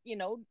or, you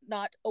know,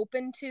 not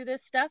open to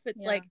this stuff.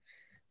 It's like,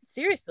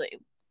 seriously,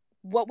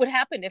 what would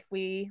happen if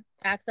we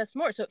access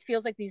more? So it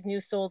feels like these new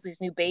souls,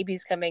 these new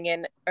babies coming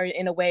in are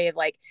in a way of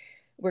like,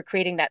 we're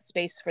creating that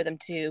space for them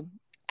to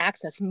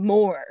access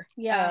more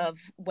of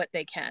what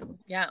they can.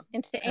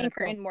 And to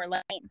anchor in more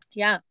light.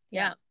 Yes.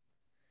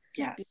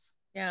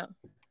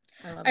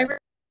 I recommend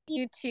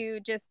you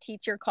to just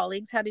teach your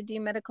colleagues how to do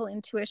medical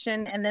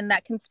intuition, and then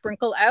that can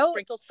sprinkle out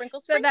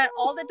so that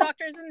all the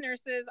doctors and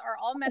nurses are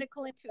all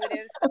medical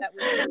intuitives, so that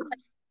we can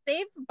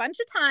save a bunch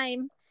of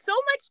time. So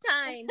much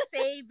time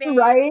saving.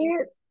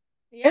 Right?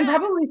 And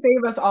probably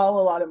save us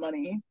all a lot of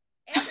money.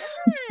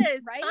 Yes,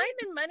 right? Time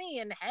and money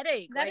and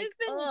headache. That is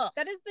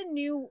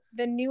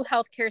the new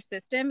healthcare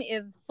system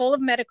is full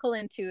of medical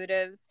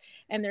intuitives,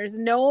 and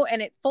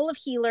it's full of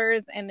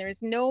healers, and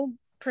there's no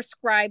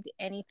prescribed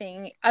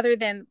anything other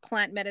than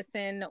plant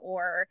medicine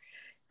or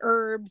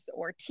herbs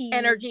or teas,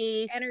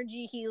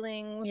 energy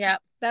healings.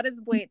 That's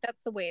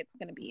the way it's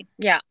going to be.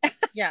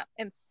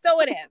 And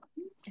so it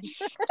is.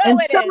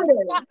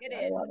 It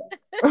is.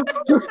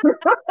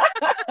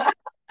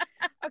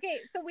 Okay,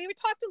 so we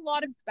talked a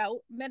lot about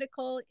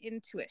medical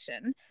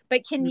intuition,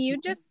 but can you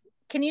just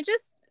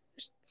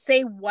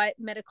say what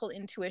medical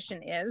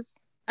intuition is?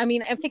 I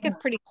mean, I think it's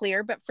pretty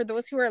clear, but for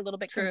those who are a little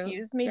bit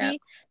confused,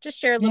 maybe just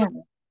share a little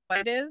bit what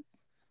it is.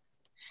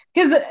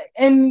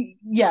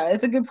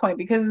 It's a good point,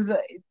 because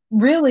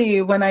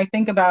really when I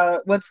think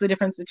about what's the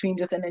difference between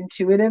just an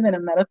intuitive and a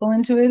medical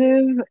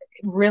intuitive,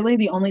 really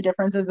the only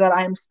difference is that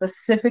I'm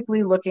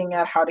specifically looking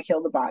at how to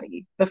heal the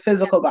body, the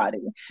physical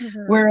body.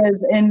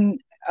 Whereas in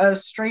a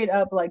straight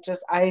up, like,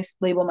 just I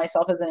label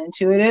myself as an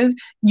intuitive,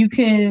 you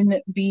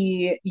can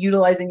be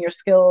utilizing your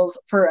skills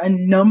for a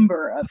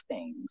number of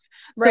things.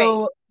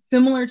 So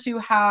similar to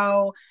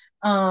how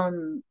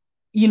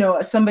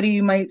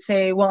somebody might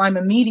say, well, I'm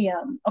a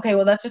medium. Okay,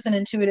 well, that's just an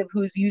intuitive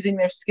who's using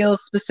their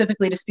skills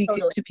specifically to speak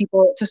Totally. to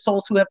people, to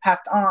souls who have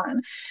passed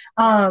on.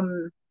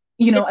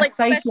 It's A like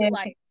psychic.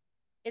 specialized.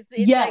 It's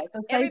Yes,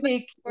 like a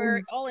psychic we're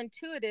is, all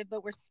intuitive,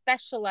 but we're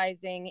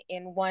specializing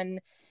in one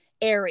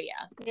area,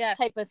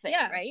 type of thing,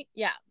 right?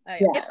 Yeah.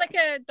 It's like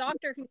a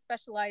doctor who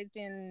specialized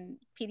in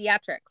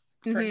pediatrics,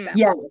 for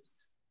example.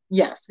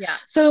 Yes. Yeah.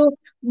 So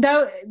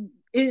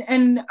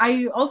and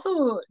I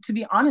also, to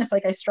be honest,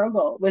 like I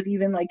struggle with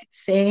even like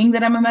saying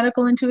that I'm a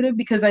medical intuitive,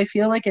 because I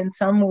feel like in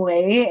some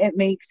way it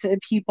makes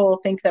people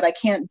think that I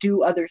can't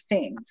do other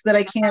things, that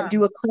I can't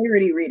do a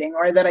clarity reading,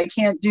 or that I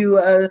can't do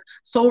a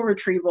soul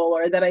retrieval,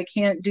 or that I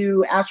can't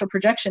do astral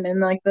projection. And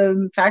like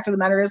the fact of the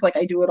matter is, like,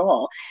 I do it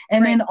all.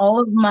 And in all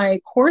of my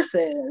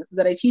courses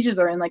that I teach,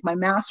 or in like my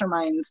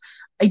masterminds,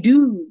 I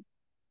do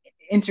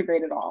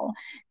integrate it all.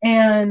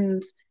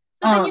 And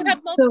so then you have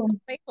multiple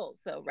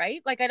labels, though,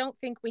 right? Like, I don't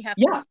think we have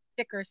to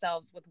stick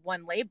ourselves with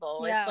one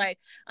label. It's like,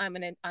 I'm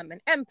an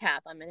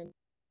empath, I'm an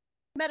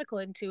medical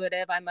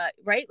intuitive, I'm a,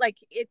 right? Like,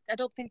 I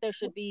don't think there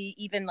should be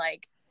even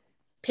like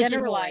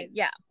generalized.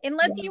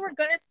 Unless you were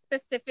going to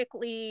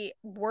specifically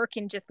work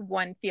in just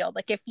one field.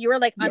 Like if you were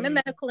like, I'm a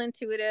medical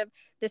intuitive,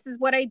 this is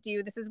what I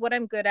do, this is what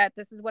I'm good at,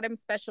 this is what I'm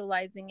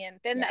specializing in,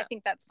 then I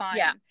think that's fine.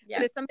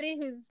 But as somebody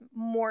who's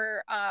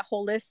more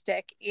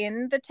holistic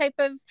in the type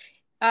of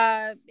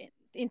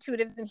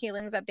intuitives and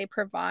healings that they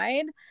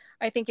provide,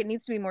 I think it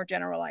needs to be more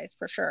generalized,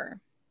 for sure.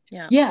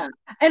 But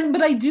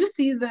I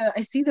see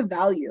the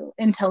value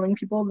in telling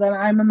people that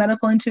I'm a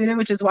medical intuitive,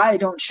 which is why I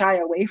don't shy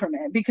away from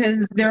it,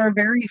 because there are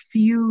very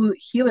few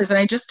healers. And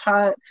I just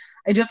had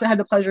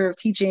the pleasure of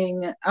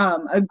teaching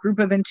a group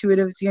of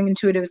young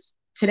intuitives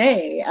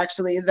today,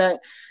 actually, and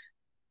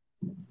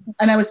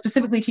I was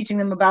specifically teaching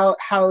them about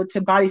how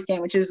to body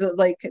scan, which is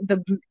like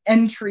the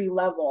entry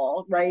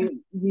level, right?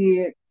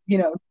 We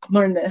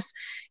learn this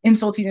in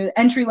soul teaching,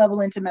 entry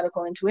level into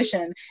medical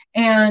intuition.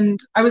 And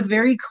I was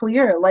very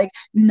clear, like,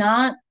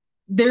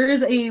 there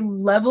is a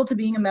level to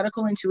being a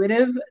medical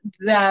intuitive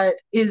that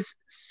is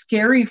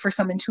scary for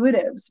some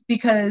intuitives,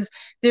 because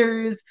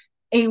there's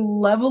a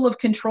level of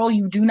control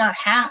you do not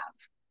have,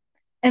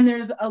 and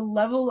there's a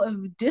level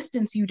of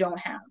distance you don't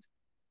have.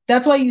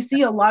 That's why you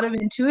see a lot of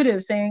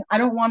intuitives saying, I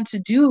don't want to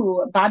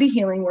do body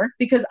healing work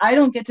because I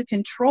don't get to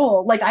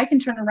control. Like, I can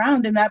turn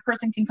around and that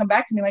person can come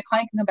back to me, my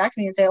client can come back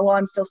to me and say, well,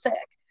 I'm still sick.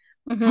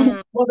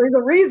 Well, there's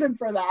a reason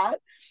for that.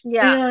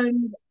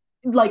 And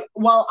like,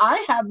 while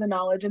I have the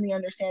knowledge and the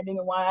understanding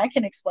and why I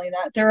can explain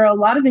that, there are a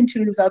lot of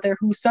intuitives out there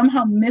who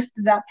somehow missed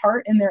that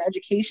part in their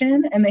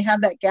education, and they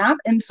have that gap.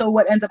 And so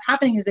what ends up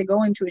happening is they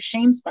go into a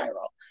shame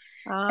spiral.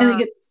 And they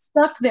get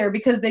stuck there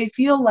because they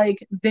feel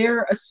like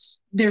they're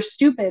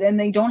stupid and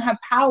they don't have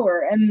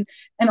power and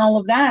all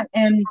of that.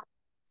 And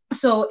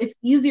so it's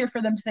easier for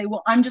them to say,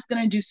 well, I'm just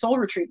going to do soul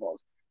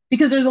retrievals,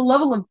 because there's a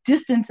level of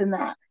distance in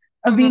that,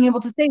 of being able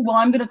to say, well,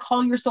 I'm going to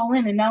call your soul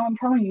in, and now I'm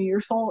telling you, your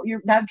soul,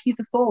 that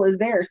piece of soul is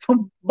there.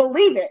 So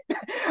believe it.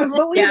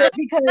 Believe it,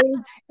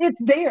 because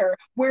it's there.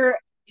 Where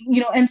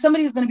and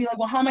somebody's going to be like,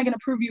 well, how am I going to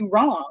prove you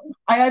wrong?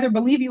 I either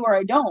believe you or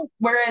I don't.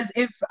 Whereas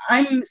if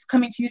I'm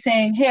coming to you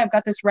saying, hey, I've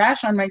got this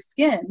rash on my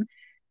skin,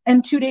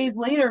 and 2 days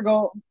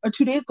go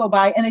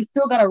by and they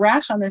still got a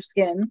rash on their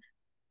skin,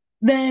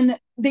 then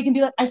they can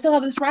be like, I still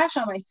have this rash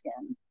on my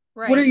skin.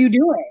 What are you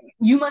doing?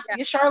 You must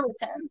be a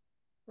charlatan.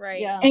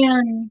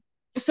 And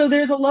so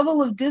there's a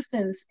level of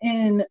distance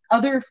in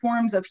other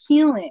forms of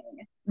healing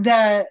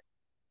that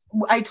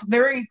I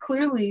very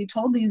clearly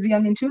told these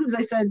young intuitives.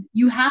 I said,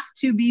 you have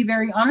to be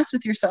very honest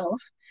with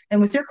yourself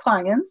and with your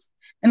clients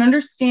and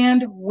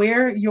understand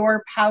where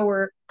your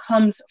power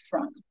comes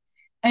from.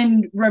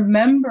 And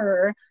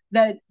remember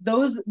that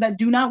those that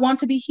do not want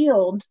to be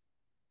healed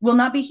will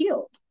not be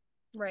healed.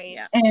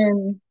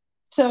 And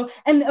so,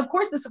 and of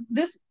course,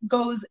 this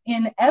goes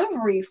in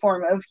every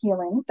form of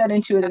healing that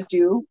intuitives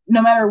do,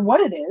 no matter what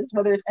it is,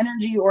 whether it's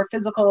energy or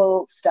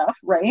physical stuff,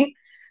 right?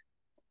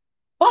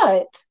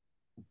 But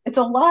it's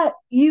a lot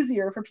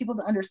easier for people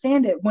to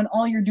understand it when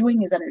all you're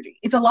doing is energy.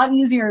 It's a lot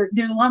easier.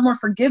 There's a lot more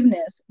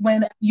forgiveness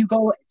when you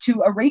go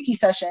to a Reiki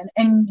session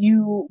and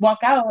you walk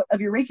out of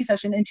your Reiki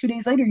session and 2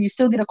 days later you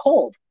still get a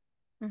cold.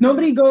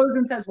 Nobody goes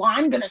and says, well,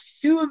 I'm going to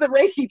sue the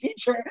Reiki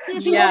teacher.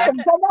 She must have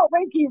done that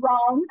Reiki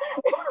wrong.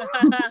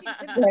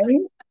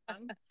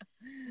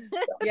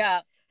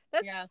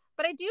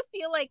 But I do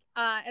feel like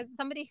as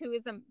somebody who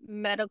is a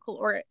medical,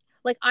 or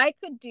like, I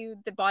could do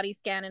the body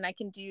scan and I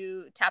can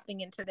do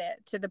tapping into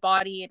the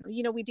body,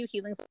 and we do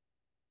healings,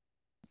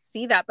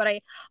 see that. But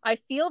I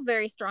feel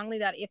very strongly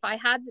that if I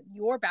had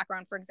your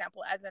background, for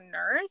example, as a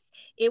nurse,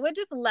 it would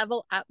just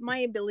level up my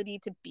ability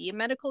to be a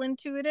medical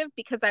intuitive,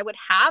 because I would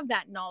have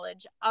that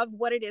knowledge of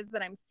what it is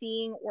that I'm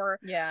seeing, or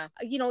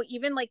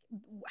even like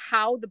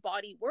how the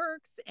body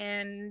works,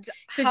 and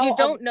because you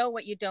don't know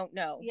what you don't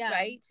know,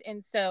 right?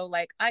 And so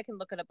like, I can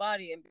look at a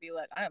body and be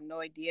like, I have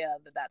no idea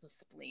that that's a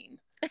spleen.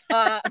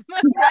 Right?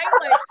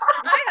 Like,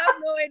 I have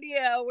no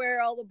idea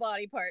where all the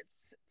body parts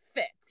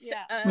fit.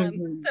 Yeah.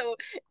 So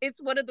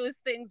it's one of those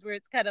things where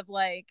it's kind of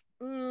like,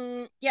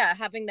 yeah,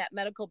 having that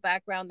medical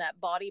background, that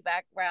body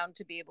background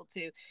to be able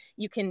to,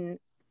 you can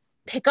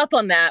pick up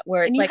on that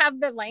where it's and you like have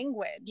the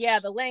language. Yeah,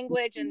 the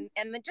language and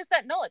then just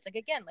that knowledge. Like,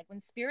 again, like when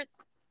spirit's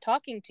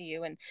talking to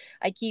you, and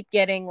I keep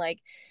getting like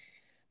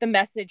the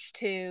message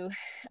to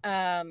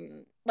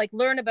like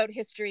learn about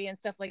history and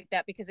stuff like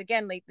that, because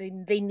again, like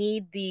they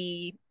need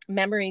the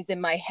memories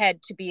in my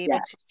head to be able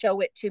to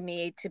show it to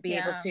me, to be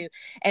able to,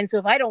 and so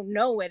if I don't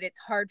know it, it's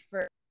hard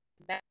for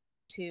that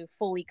to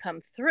fully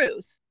come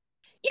through. So,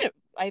 you know,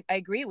 I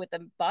agree with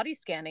the body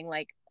scanning.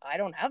 Like, I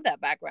don't have that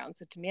background,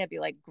 so to me, I'd be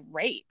like,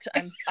 great,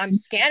 I'm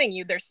scanning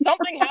you. There's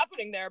something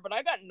happening there, but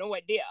I got no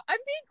idea. I'm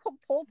being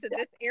pulled to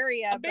this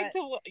area. Is that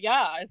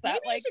maybe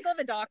like? you should go to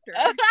the doctor.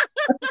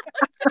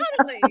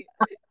 Totally.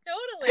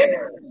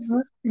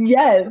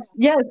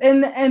 Yes,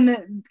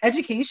 and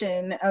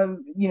education of,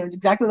 you know,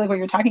 exactly like what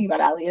you're talking about,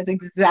 Ali, is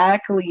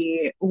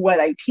exactly what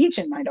I teach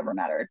in Mind Over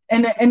Matter.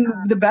 And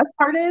the best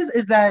part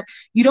is that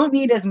you don't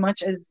need as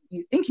much as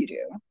you think you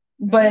do.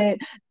 But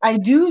I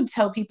do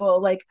tell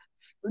people, like,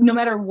 no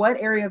matter what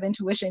area of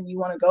intuition you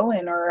want to go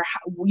in, or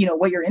you know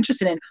what you're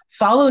interested in,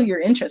 follow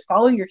your interest,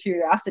 follow your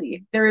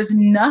curiosity. There is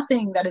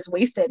nothing that is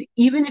wasted.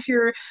 Even if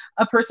you're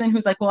a person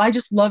who's like, well, I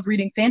just love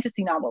reading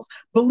fantasy novels,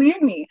 believe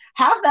me,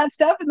 half that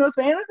stuff in those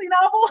fantasy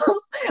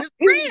novels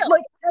is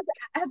like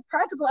has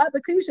practical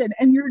application,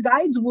 and your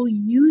guides will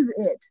use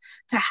it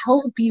to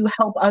help you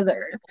help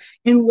others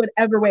in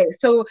whatever way.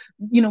 So,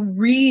 you know,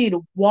 read,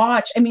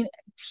 watch, I mean,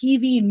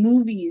 TV,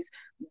 movies,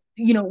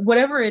 you know,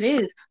 whatever it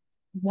is,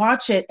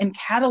 watch it and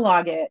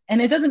catalog it.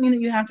 And it doesn't mean that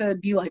you have to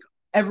be like,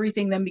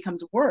 everything then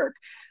becomes work.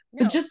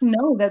 No. But just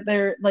know that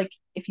they're like,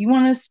 if you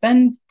want to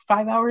spend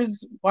 5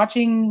 hours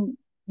watching,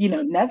 you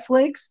know,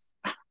 Netflix,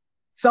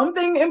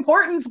 something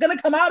important's gonna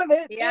come out of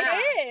it. Yeah,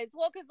 it is.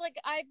 Well, because like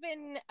I've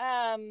been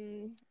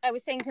I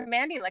was saying to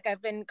Mandy, like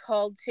I've been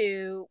called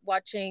to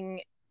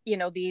watching, you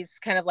know, these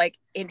kind of like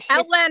in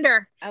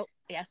Outlander. Oh,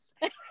 yes.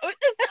 What?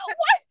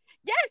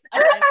 Yes.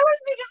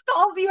 She just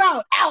calls you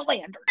out.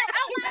 Outlander.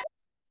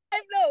 I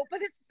know, but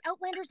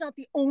Outlander's not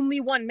the only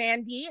one,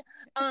 Mandy.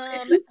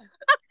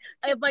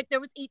 Like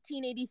there was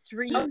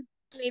 1883.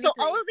 So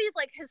all of these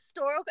like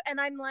historical, and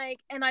I'm like,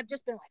 and I've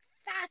just been like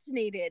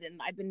fascinated, and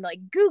I've been like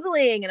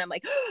Googling, and I'm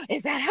like, oh,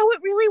 is that how it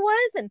really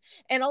was?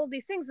 And all of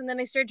these things. And then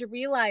I started to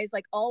realize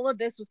like all of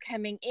this was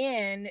coming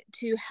in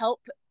to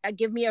help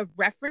give me a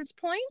reference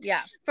point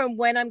from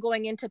when I'm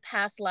going into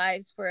past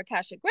lives for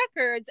Akashic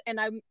Records, and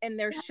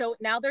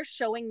they're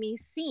showing me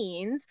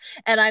scenes,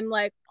 and I'm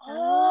like,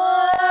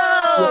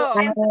 oh,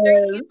 and so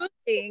they're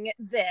using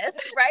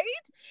this, right?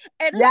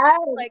 And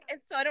like,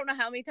 and so I don't know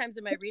how many times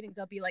in my readings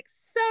I'll be like,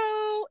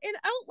 so in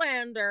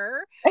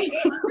Outlander, this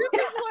is what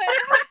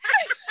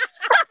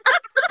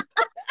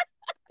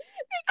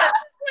because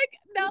it's like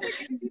now they're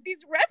giving me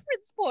these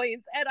reference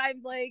points, and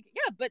I'm like,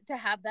 yeah, but to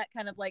have that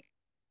kind of like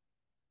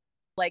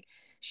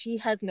she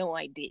has no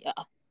idea,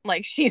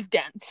 like she's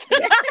dense.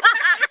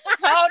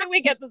 How do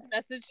we get this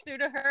message through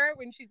to her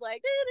when she's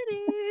like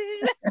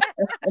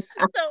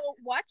so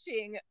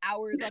watching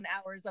hours on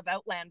hours of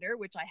Outlander,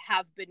 which I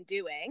have been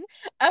doing,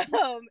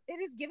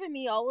 it has given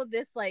me all of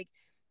this like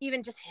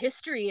even just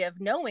history of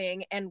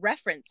knowing and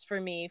reference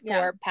for me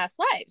for past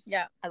lives.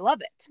 I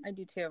love it. I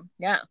do too.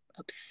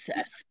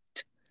 Obsessed.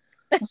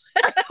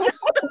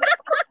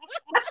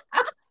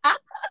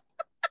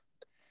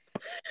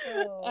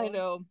 I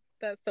know.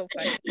 That's so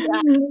funny.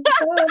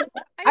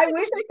 I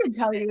wish I could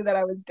tell you that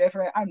I was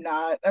different. I'm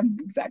not. I'm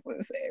exactly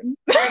the same.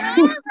 Right?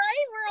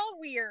 We're all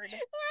weird.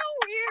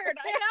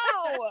 I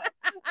know.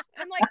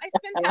 I'm like, I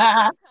spend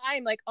half the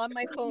time like on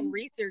my phone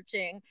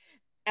researching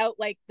out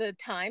like the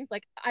times.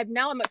 Like I'm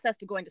obsessed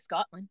with going to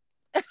Scotland.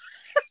 Like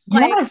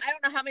I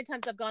don't know how many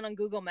times I've gone on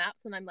Google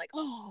Maps and I'm like,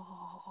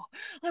 oh,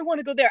 I want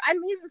to go there. I'm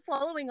even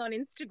following on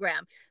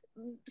Instagram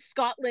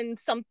Scotland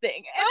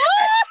something. Oh,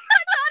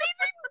 I'm not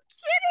even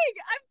kidding.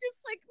 I'm just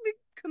like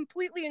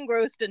completely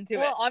engrossed into it.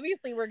 Well,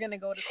 obviously we're gonna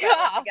go to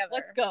Scotland together.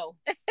 Let's go.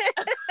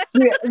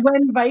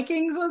 When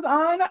Vikings was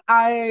on,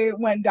 I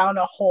went down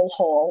a whole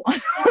hole.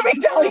 Let me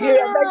tell you.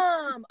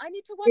 I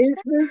need to watch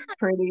that. It was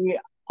pretty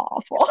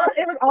awful.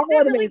 It was awful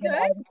and amazing.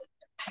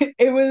 Really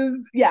it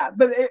was,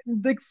 but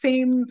the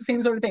same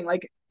sort of thing.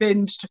 Like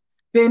binged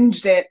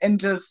it and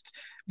just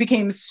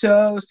became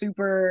so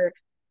super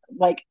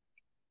like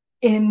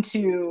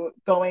into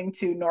going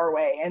to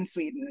Norway and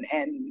Sweden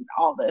and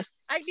all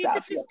this I need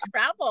stuff. To just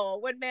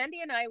travel. When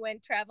Mandy and I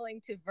went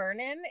traveling to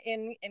Vernon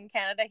in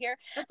Canada here,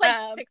 it's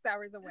like 6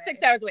 hours away.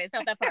 6 hours away. It's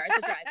not that far. It's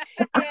a drive.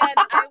 And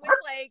I was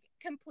like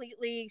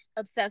completely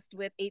obsessed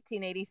with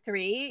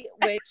 1883,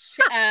 which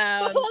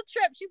the whole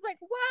trip. She's like,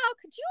 "Wow,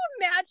 could you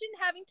imagine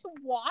having to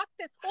walk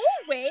this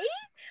whole way?"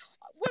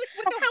 With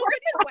a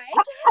horse and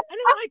wagon. And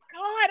I'm like,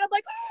 God, I'm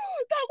like,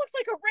 oh, that looks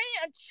like a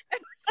ranch.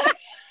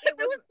 It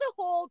was the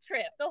whole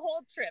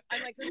trip.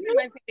 I'm like, this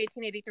reminds me of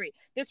 1883.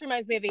 This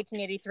reminds me of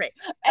 1883.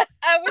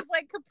 I was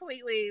like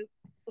completely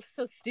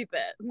So stupid.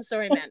 I'm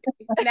sorry, Mandy.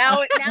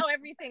 Now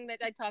everything that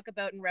I talk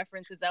about and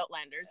reference is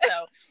Outlander.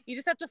 So you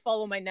just have to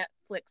follow my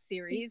Netflix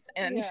series,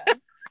 and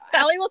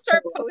Allie will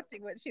start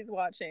posting what she's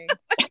watching.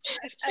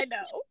 I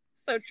know.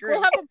 So true.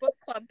 We'll have a book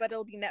club, but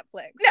it'll be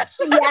Netflix. Yes.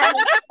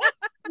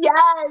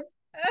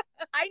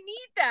 I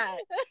need that.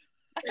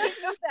 I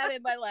need that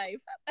in my life.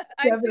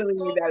 Definitely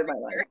need that in my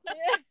life.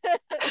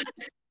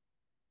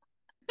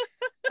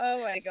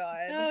 Oh my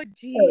god. Oh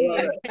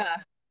geez.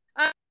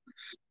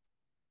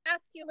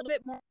 Ask you a little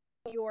bit more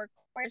about your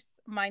course,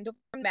 Mind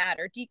Over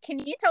Matter. Can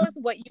you tell us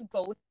what you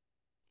go through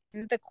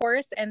in the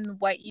course and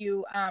what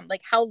you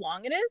like, how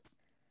long it is?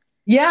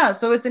 Yeah,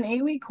 so it's an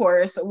 8-week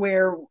course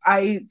where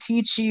I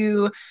teach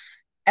you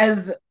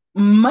as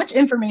much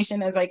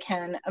information as I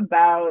can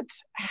about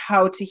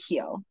how to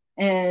heal.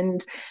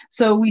 And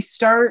so we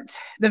start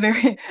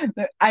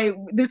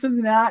this is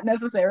not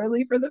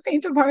necessarily for the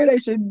faint of heart. I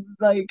should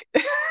like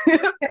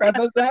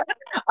preface that.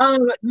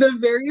 The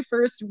very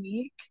first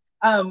week,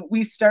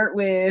 we start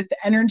with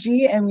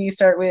energy and we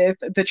start with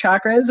the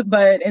chakras,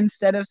 but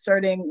instead of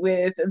starting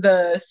with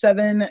the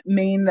 7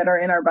 main that are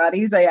in our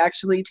bodies, I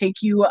actually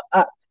take you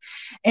up.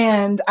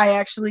 And I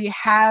actually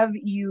have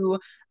you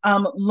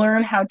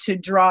learn how to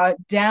draw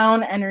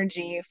down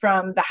energy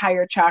from the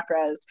higher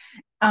chakras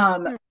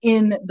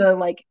in the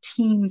like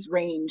teens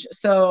range.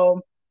 So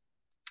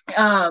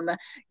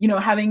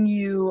having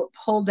you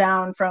pull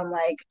down from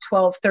like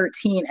 12,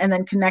 13, and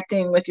then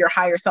connecting with your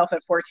higher self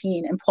at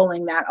 14 and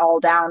pulling that all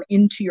down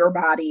into your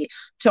body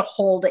to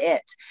hold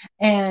it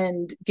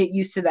and get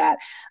used to that.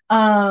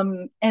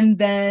 And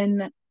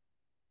then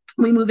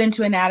we move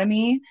into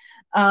anatomy.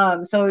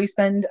 So we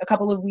spend a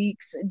couple of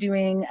weeks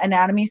doing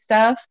anatomy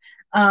stuff.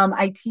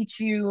 I teach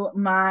you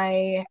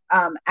my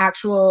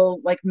actual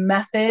like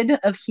method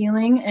of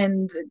healing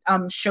and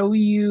show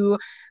you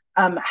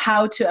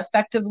how to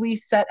effectively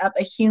set up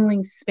a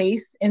healing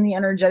space in the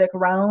energetic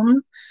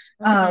realms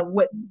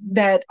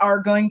that are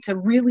going to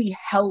really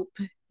help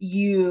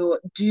you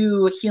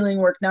do healing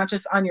work, not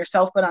just on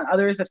yourself, but on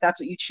others, if that's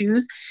what you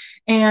choose.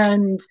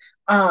 And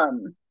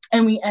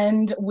we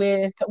end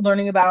with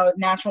learning about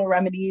natural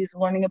remedies,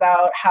 learning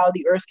about how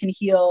the earth can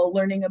heal,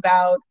 learning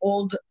about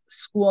old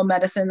school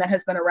medicine that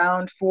has been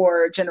around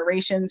for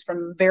generations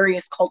from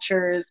various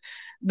cultures,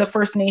 the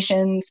First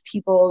Nations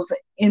peoples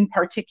in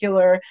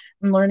particular,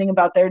 and learning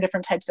about their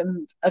different types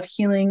of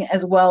healing,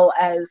 as well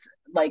as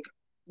like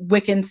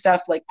Wiccan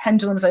stuff like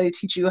pendulums. I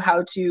teach you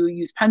how to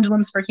use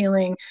pendulums for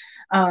healing.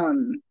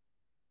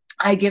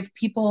 I give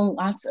people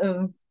lots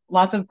of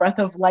breath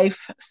of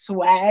life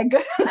swag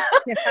that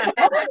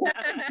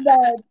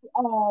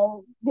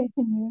they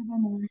can use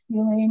in their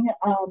healing,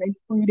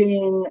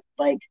 including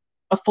like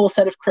a full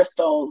set of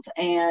crystals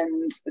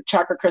and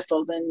chakra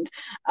crystals and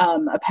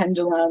a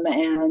pendulum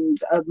and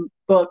a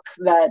book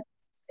that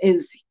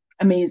is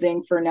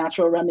amazing for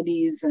natural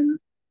remedies and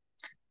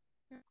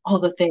all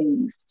the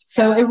things.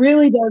 So it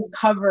really does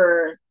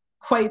cover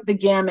quite the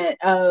gamut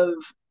of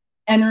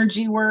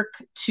energy work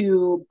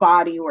to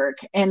body work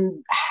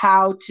and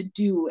how to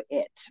do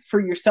it for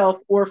yourself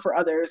or for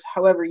others,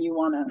 however you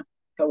want to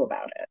go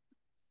about it.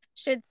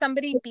 Should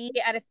somebody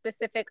be at a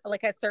specific,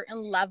 like a certain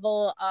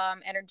level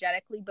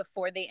energetically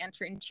before they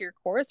enter into your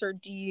course, or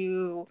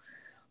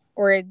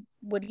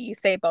what do you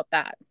say about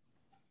that?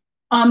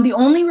 The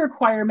only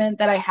requirement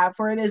that I have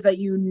for it is that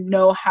you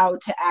know how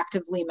to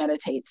actively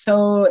meditate.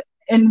 So,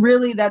 and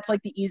really that's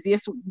like the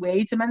easiest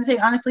way to meditate,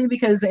 honestly,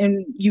 because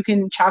you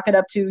can chalk it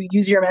up to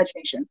use your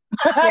imagination.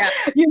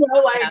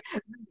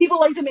 People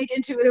like to make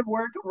intuitive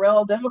work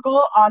real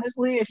difficult.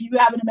 Honestly, if you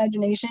have an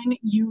imagination,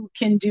 you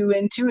can do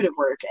intuitive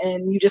work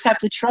and you just have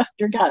to trust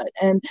your gut.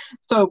 And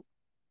so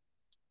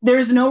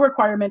there's no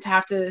requirement to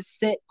have to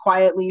sit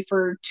quietly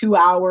for 2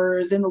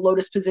 hours in the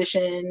lotus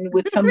position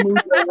with some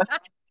mudra.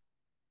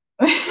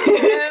 You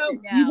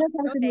just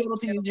have to be able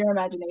to use your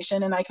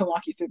imagination, and I can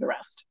walk you through the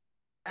rest.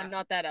 I'm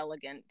not that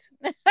elegant.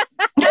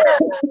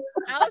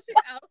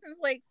 Allison's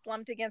like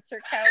slumped against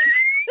her couch.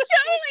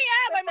 Totally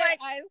am. I'm like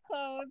eyes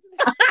closed.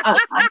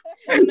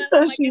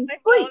 So she's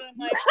asleep.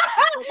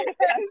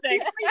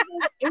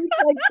 It's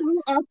like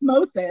through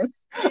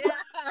osmosis. Yeah.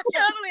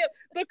 Totally.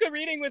 Book a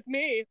reading with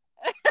me.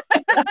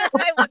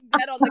 I look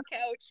dead on the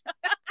couch.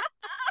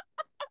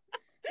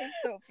 It's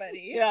so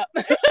funny. Yeah.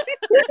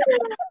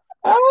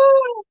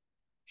 Oh.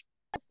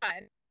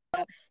 Fun.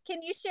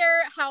 Can you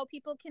share how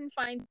people can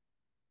find?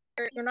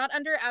 You're not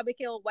under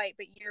Abigail White,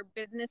 but your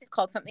business is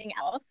called something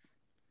else.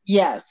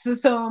 Yes.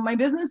 So my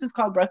business is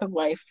called Breath of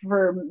Life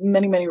for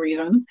many, many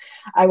reasons.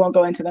 I won't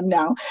go into them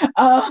now.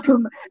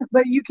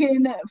 But you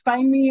can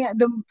find me.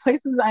 The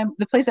place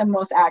I'm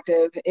most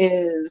active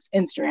is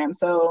Instagram.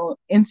 So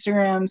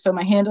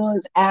my handle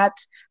is at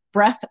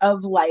Breath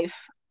of Life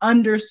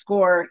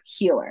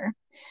 _healer.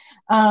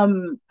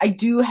 I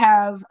do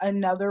have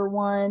another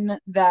one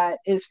that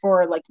is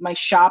for like my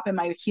shop and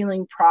my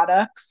healing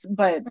products,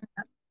 but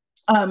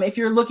if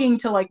you're looking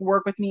to like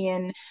work with me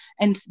and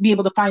be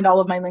able to find all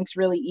of my links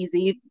really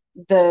easy,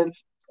 the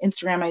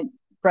Instagram, I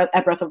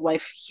at Breath of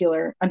Life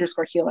Healer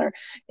 _healer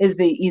is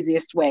the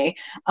easiest way.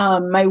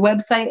 My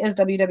website is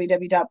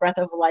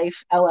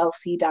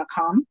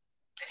www.breathoflifellc.com.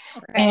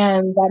 Okay.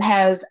 And that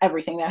has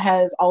everything. That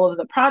has all of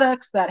the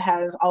products, that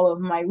has all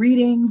of my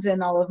readings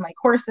and all of my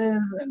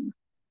courses. And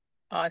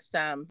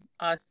awesome.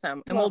 And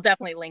we'll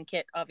definitely link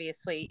it,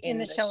 obviously, in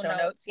the show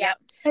notes. Yep.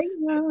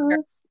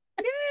 Yes.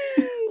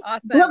 Yay!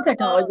 Awesome. Love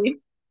technology.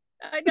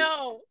 I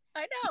know.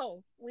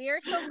 We are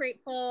so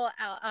grateful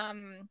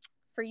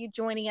for you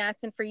joining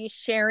us and for you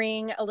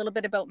sharing a little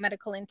bit about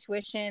medical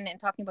intuition and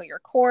talking about your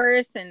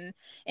course. And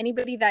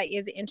anybody that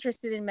is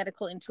interested in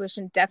medical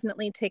intuition,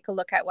 definitely take a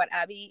look at what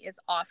Abby is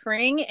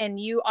offering. And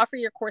you offer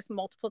your course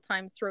multiple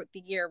times throughout the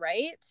year,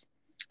 right?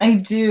 I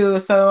do.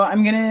 So I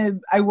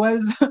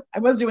was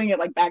doing it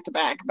like back to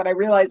back, but I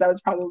realized that was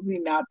probably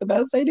not the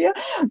best idea.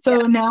 So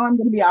now I'm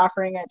going to be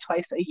offering it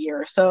twice a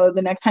year. So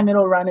the next time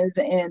it'll run is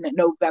in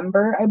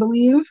November, I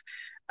believe.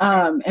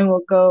 And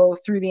we'll go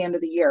through the end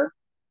of the year.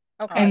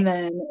 Okay. And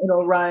then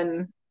it'll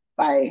run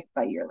by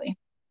yearly.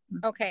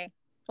 Okay.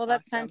 Well,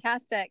 that's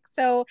fantastic.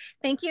 So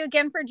thank you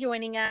again for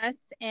joining us.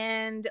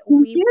 And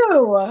we see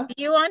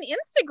you on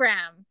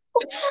Instagram.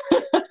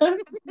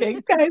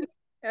 Thanks, guys.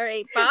 All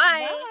right.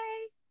 Bye.